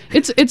saying.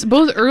 It's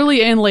both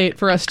early and late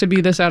for us to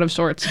be this out of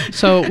sorts.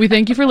 So we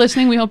thank you for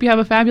listening. We hope you have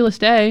a fabulous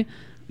day.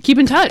 Keep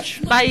in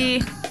touch.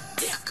 Bye.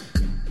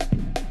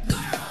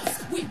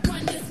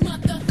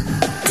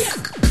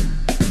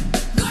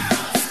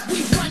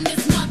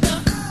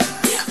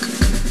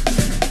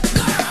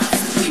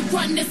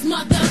 This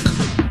mother, who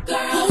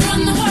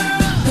run the world?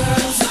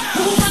 Girls,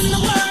 who run the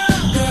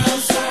world?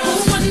 Girls, who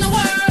run the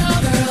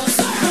world? Girls,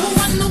 who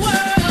run the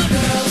world?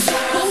 Girls,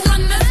 who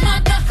run this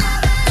mother?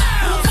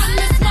 Who run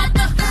this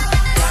mother?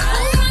 Who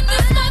run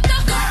this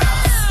mother?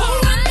 Who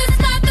run this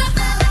mother?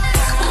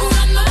 Who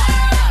run the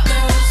world?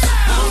 Girls,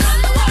 who run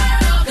the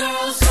world?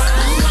 Girls,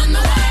 who run the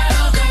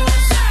world?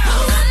 Girls,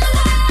 who run the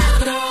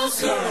world? Girls.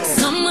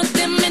 Some of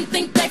them men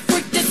think they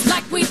freak this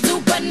like we do,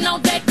 but no,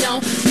 they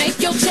don't.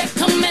 Make your check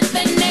come at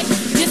their neck.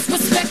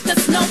 Disrespect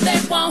us, no they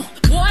won't.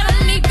 Boy,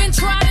 don't even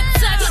try to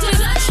touch this.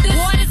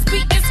 Boy, this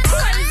beat is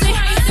crazy.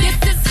 This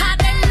is how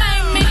they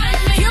made me.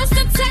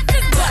 Houston,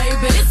 Texas,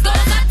 baby. This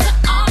goes out to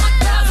all my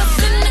girls up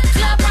in the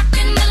club,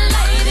 rocking the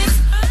ladies.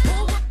 Who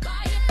would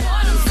buy it for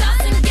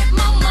themselves and get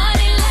more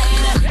money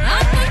later?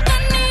 I think I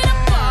need a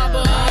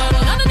barber.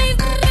 None of these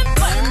niggas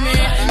play me.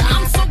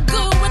 I'm so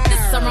good with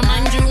this. I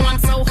remind you I'm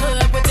so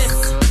hood with this.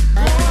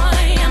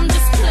 Boy, I'm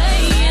just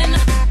playing.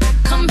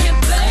 Come here,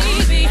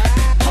 baby.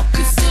 Hope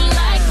you still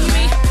like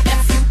me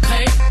if you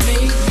pay me.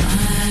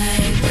 My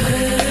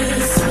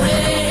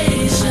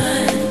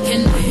persuasion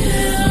can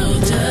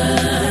build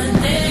a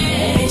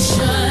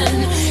nation.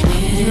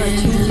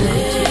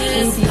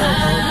 Endless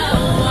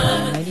power.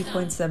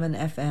 90.7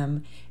 FM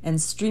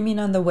and streaming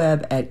on the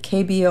web at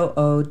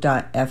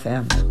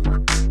kboo.fm.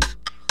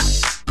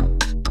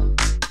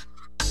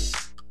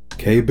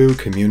 KBOO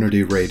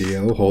Community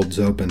Radio holds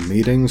open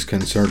meetings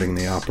concerning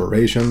the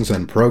operations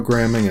and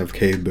programming of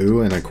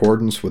KBOO in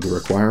accordance with the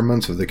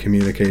requirements of the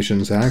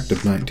Communications Act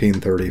of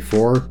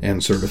 1934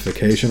 and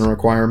certification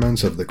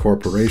requirements of the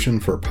Corporation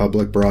for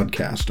Public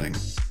Broadcasting.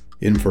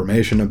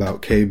 Information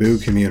about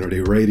KBOO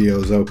Community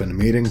Radio's open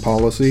meeting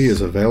policy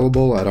is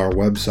available at our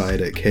website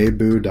at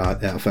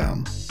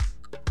kboo.fm.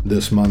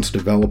 This month's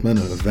Development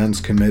and Events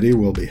Committee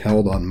will be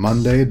held on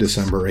Monday,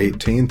 December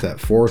 18th at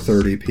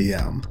 4:30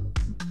 p.m.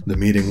 The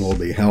meeting will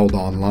be held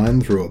online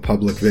through a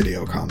public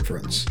video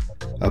conference.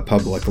 A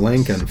public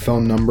link and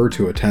phone number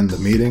to attend the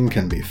meeting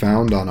can be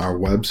found on our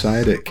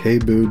website at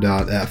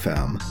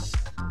kboo.fm.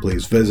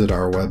 Please visit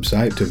our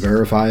website to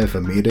verify if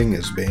a meeting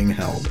is being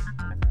held.